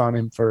sun gets on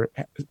him for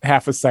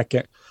half a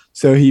second.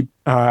 So he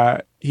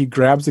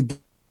grabs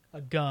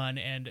a gun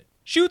and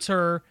shoots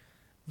her,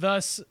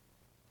 thus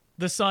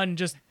the sun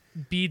just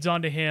beads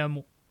onto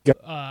him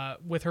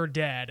with her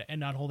dead and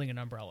not holding an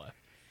umbrella.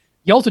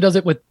 He also does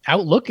it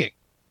without looking.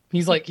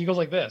 He goes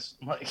like this,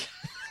 like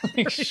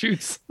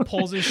shoots,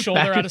 pulls his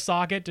shoulder out of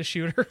socket to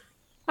shoot her.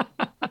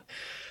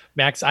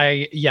 Max,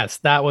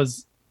 that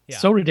was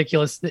so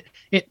ridiculous.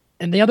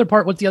 And the other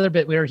part, what's the other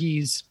bit where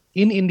he's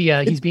in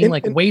India, he's being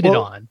waited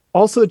on.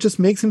 Also, it just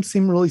makes him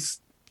seem really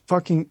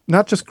fucking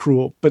not just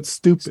cruel but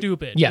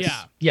stupid.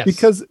 Yes.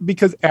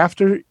 Because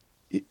after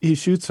he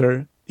shoots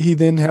her, he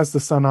then has the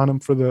sun on him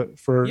for the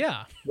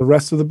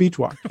rest of the beach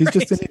walk. He's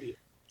just an idiot.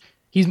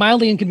 He's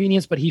mildly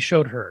inconvenienced, but he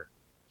showed her.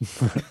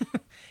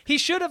 He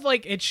should have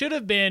it should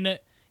have been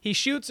he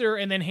shoots her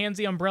and then hands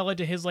the umbrella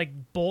to his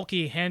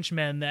bulky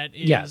henchman that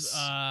is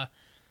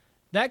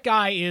that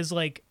guy is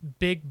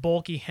big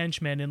bulky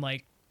henchman in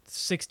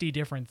 60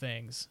 different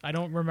things. I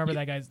don't remember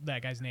that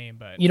guy's name,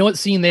 but you know what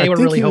scene they were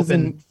really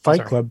hoping in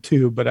Fight Club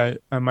too, but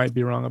I might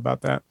be wrong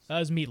about that. That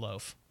was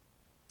Meatloaf.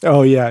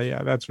 Oh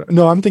yeah, that's right.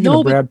 No, I'm thinking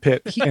of Brad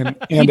Pitt and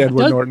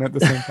Edward Norton at the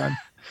same time.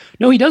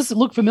 No, he does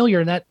look familiar,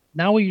 and that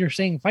now when you're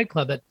saying Fight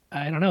Club, that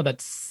I don't know, that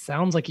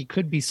sounds like he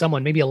could be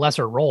someone, maybe a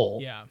lesser role.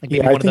 Yeah,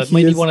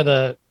 maybe one of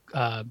the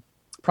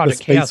Project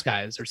Chaos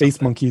guys or Space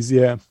something. Monkeys.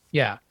 Yeah.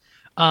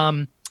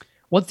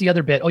 What's the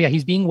other bit? Oh yeah,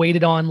 he's being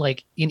waited on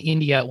in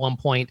India at one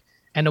point.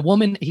 And a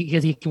woman,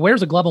 he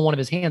wears a glove on one of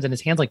his hands, and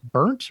his hand's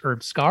burnt or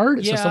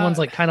scarred. Yeah. So someone's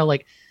kind of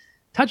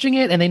touching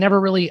it, and they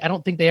never really, I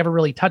don't think they ever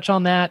really touch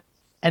on that.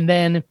 And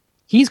then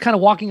he's kind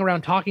of walking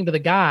around talking to the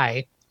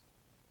guy,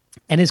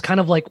 and is kind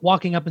of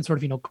walking up and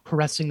sort of,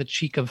 caressing the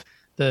cheek of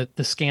the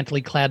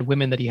scantily clad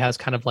women that he has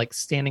kind of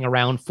standing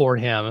around for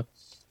him.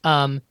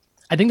 I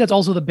think that's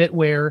also the bit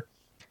where,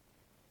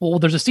 well,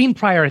 there's a scene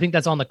prior, I think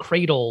that's on the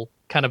cradle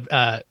kind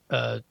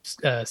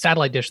of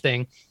satellite dish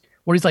thing,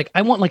 where he's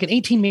I want an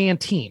 18-man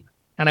team.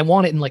 And I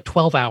want it in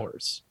 12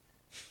 hours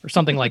or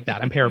something like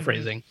that. I'm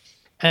paraphrasing.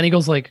 And he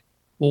goes well,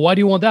 why do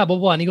you want that? Blah,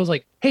 blah, blah. And he goes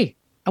hey,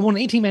 I want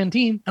an 18-man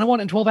team and I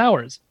want it in 12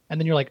 hours. And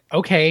then you're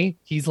okay.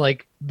 He's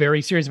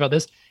very serious about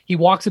this. He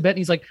walks a bit and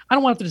he's I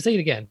don't want to have to say it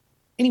again.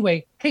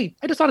 Anyway, hey,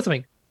 I just thought of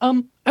something.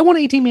 I want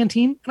an 18-man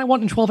team and I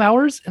want it in 12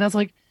 hours. And I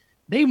was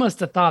they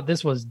must have thought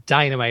this was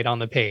dynamite on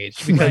the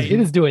page because it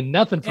is doing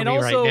nothing for me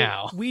right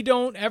now. We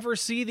don't ever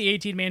see the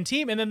 18-man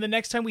team. And then the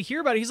next time we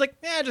hear about it, he's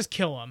just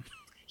kill him.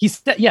 he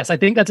said, yes, I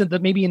think that's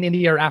maybe in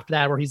India or after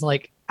that, where he's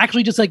like,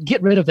 actually just like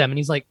get rid of them. And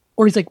he's like,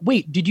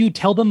 wait, did you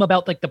tell them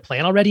about like the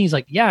plan already? He's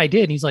like, yeah, I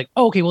did. And he's like,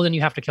 oh, okay, well then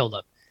you have to kill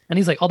them. And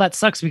he's like, oh, that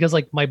sucks because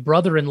like my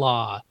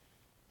brother-in-law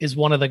is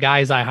one of the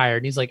guys I hired.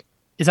 And he's like,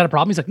 is that a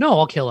problem? He's like, no,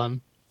 I'll kill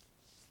him.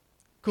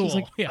 Cool. He's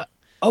like, yeah.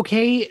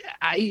 Okay,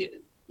 I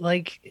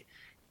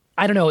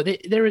don't know.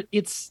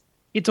 It's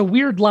a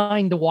weird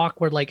line to walk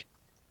where like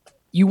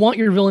you want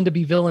your villain to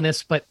be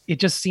villainous, but it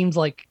just seems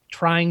like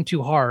trying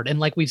too hard. And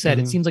like we said,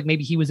 it seems like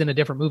maybe he was in a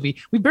different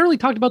movie. We barely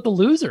talked about the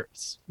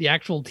losers, the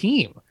actual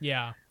team.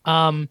 Yeah.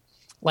 I mean,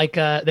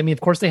 of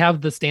course they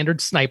have the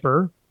standard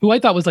sniper, who I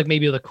thought was like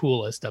maybe the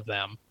coolest of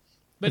them.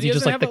 But he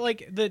doesn't have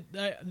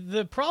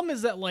the problem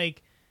is that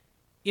like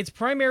it's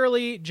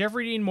primarily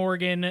Jeffrey Dean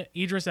Morgan,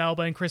 Idris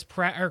Elba, and Chris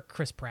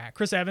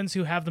Evans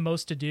who have the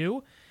most to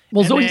do.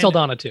 Well, And Zoe then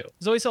Saldana too.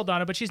 Zoe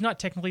Saldana, but she's not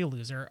technically a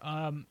loser.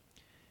 And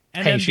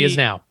Hey, then she is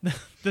now.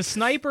 The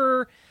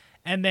sniper,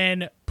 and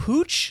then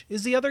Pooch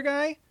is the other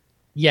guy.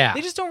 Yeah.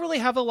 They just don't really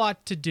have a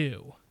lot to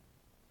do.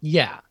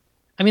 Yeah.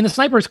 I mean, the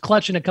sniper's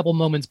clutch in a couple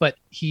moments, but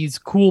he's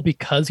cool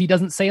because he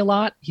doesn't say a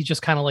lot. He's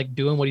just kind of like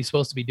doing what he's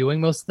supposed to be doing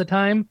most of the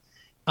time.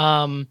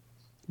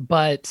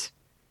 But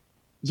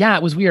yeah,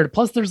 it was weird.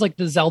 Plus there's like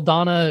the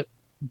Zaldana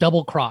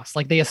double cross.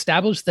 Like they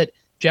established that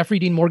Jeffrey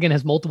Dean Morgan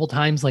has multiple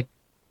times like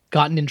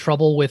gotten in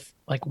trouble with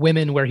like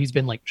women where he's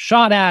been like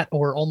shot at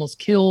or almost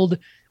killed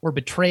or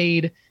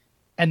betrayed.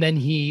 And then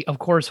he of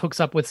course hooks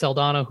up with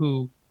Saldana,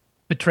 who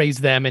betrays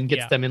them and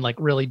gets them in like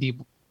really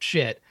deep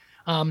shit.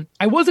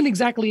 I wasn't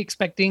exactly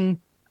expecting,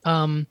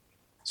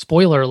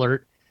 spoiler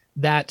alert,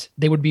 that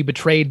they would be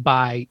betrayed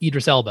by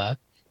Idris Elba.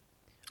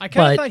 I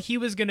kind of thought he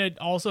was going to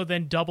also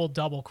then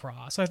double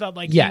cross. I thought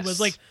like he was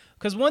like,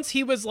 because once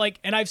he was like,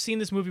 and I've seen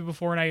this movie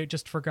before and I had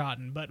just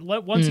forgotten, but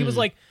once he was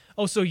like,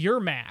 oh, so you're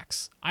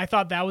Max. I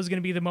thought that was going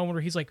to be the moment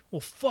where he's like,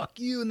 well, fuck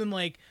you. And then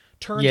like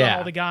turns on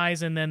all the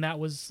guys. And then that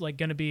was like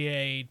going to be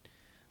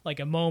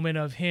a moment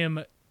of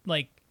him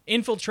like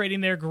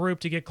infiltrating their group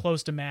to get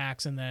close to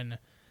Max. And then,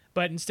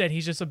 but instead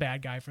he's just a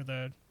bad guy for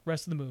the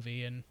rest of the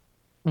movie.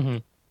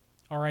 And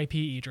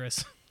R.I.P.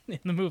 Idris in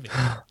the movie.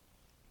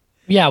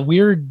 Yeah,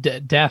 weird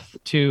death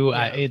too.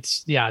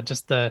 It's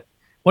just the,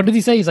 what did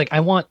he say? He's like,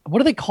 what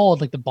are they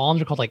called? Like the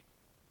bombs are called like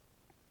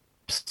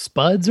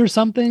spuds or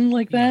something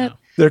like that.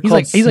 They're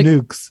called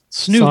snooks.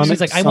 Snooks.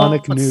 He's like, I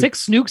want nuke. 6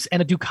 snooks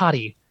and a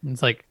Ducati. And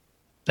it's like,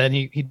 then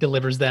he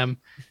delivers them.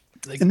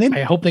 Like, And then-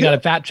 I hope they got a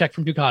fat check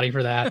from Ducati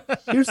for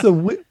that. Here's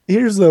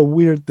the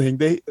weird thing.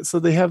 They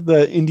have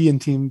the Indian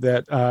team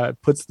that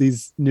puts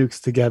these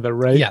nukes together,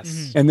 right?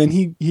 Yes. And then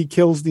he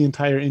kills the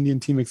entire Indian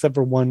team except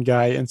for one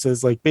guy and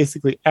says like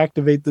basically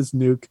activate this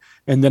nuke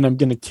and then I'm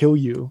gonna kill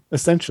you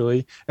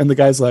essentially. And the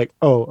guy's like,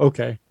 oh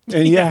okay,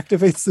 and he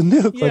activates the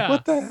nuke. Like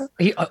what the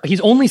hell?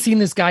 He's only seen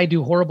this guy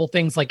do horrible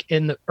things. Like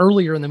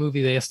earlier in the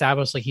movie, they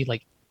established like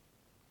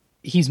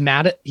he's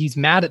mad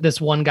at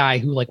this one guy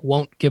who like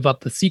won't give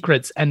up the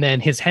secrets, and then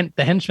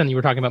the henchman you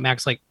were talking about,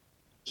 Max, like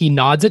he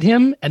nods at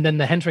him, and then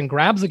the henchman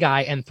grabs the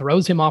guy and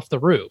throws him off the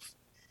roof,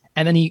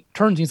 and then he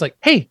turns and he's like,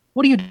 hey,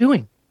 what are you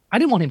doing? I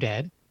didn't want him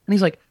dead. And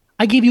he's like,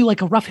 I gave you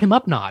like a rough him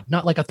up nod,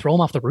 not like a throw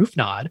him off the roof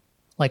nod.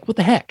 Like what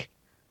the heck?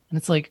 And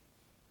it's like,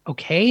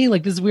 okay,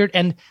 like this is weird.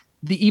 And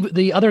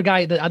the other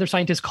guy, the other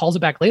scientist, calls it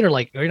back later,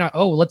 like you're not,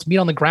 let's meet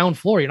on the ground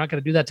floor, you're not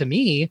going to do that to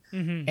me.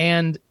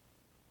 And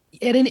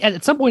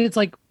at some point it's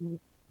like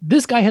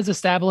this guy has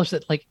established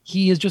that like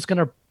he is just going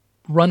to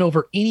run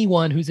over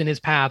anyone who's in his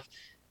path.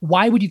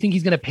 Why would you think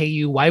he's going to pay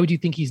you? Why would you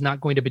think he's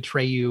not going to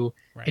betray you?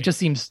 Right. It just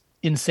seems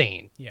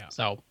insane. Yeah.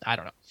 So I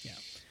don't know. Yeah.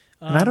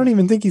 And I don't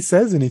even think he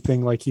says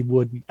anything like he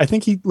wouldn't. I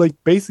think he like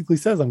basically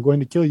says, I'm going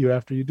to kill you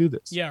after you do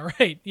this. Yeah,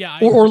 right. Yeah.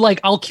 Or like,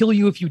 I'll kill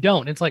you if you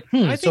don't. It's like,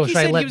 so should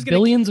I let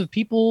billions of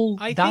people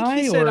die? I think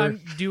he said, I'm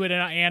do it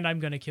and I'm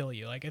going to kill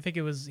you. Like, I think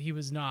he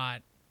was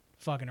not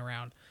fucking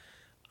around.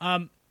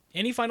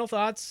 Any final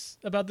thoughts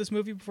about this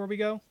movie before we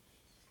go?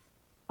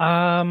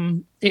 I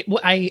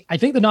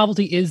think the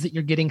novelty is that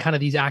you're getting kind of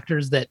these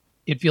actors that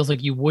it feels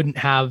like you wouldn't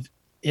have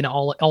in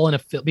all in a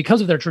film because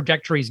of their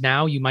trajectories.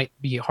 Now you might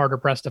be harder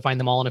pressed to find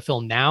them all in a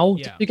film now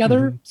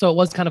together. So it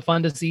was kind of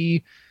fun to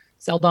see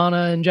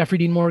Saldana and Jeffrey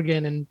Dean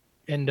Morgan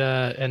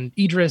and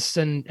Idris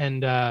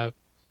and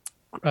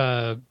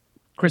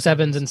Chris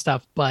Evans and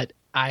stuff. But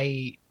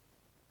I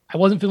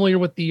wasn't familiar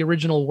with the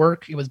original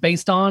work it was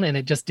based on, and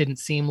it just didn't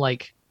seem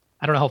like,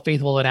 I don't know how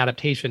faithful an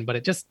adaptation, but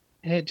it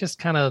just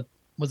kind of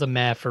was a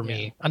meh for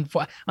me.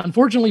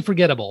 Unfortunately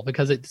forgettable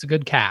because it's a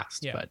good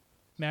cast. Yeah. But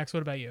Max,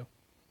 what about you?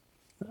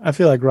 I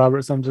feel like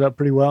Robert summed it up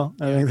pretty well.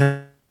 I think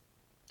that...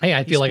 Hey,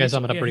 I feel like I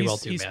summed it up pretty well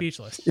too. He's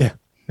speechless.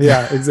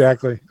 Yeah,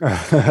 exactly.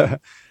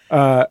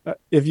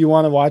 If you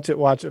want to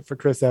watch it for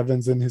Chris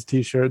Evans and his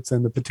t-shirts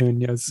and the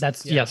petunias.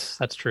 Yes,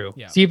 that's true.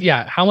 Yeah. See if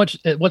how much?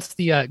 What's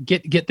the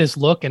get this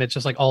look? And it's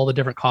just like all the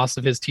different costs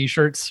of his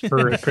t-shirts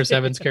for Chris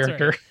Evans'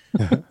 character.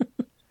 Right.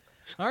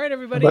 All right,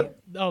 everybody.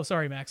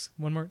 Sorry, Max.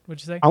 One more.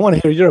 What'd you say? I want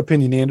to hear your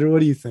opinion, Andrew. What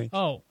do you think?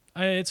 Oh,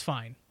 it's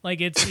fine.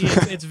 Like it's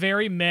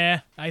very meh.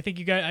 I think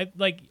you guys.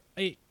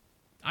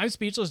 I'm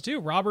speechless too.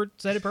 Robert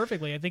said it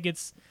perfectly. I think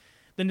it's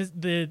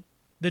the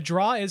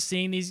draw is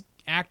seeing these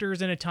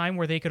actors in a time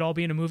where they could all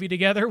be in a movie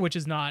together, which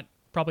is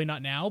probably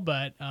not now,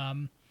 but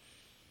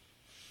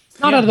it's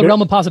not out of the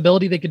realm of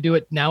possibility they could do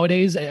it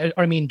nowadays.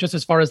 I mean, just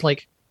as far as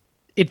like,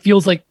 it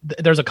feels like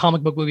there's a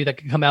comic book movie that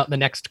could come out in the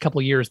next couple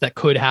of years that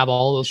could have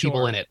all those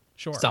people in it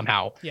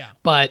somehow. Yeah.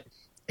 But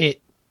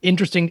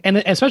interesting, and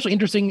especially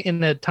interesting in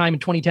the time in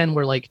 2010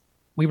 where like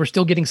we were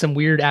still getting some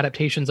weird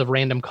adaptations of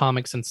random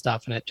comics and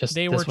stuff, and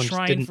they were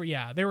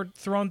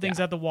throwing things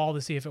at the wall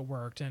to see if it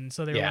worked, and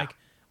so they were like,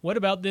 what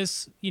about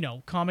this,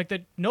 comic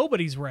that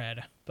nobody's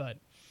read? But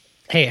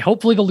hey,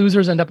 hopefully the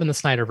losers end up in the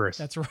Snyderverse.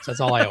 That's right. That's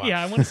all I want.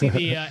 Yeah, I want to see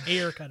the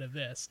Ayer cut of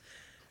this.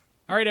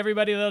 All right,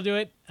 everybody, that'll do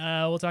it.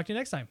 We'll talk to you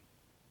next time.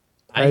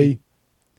 Bye.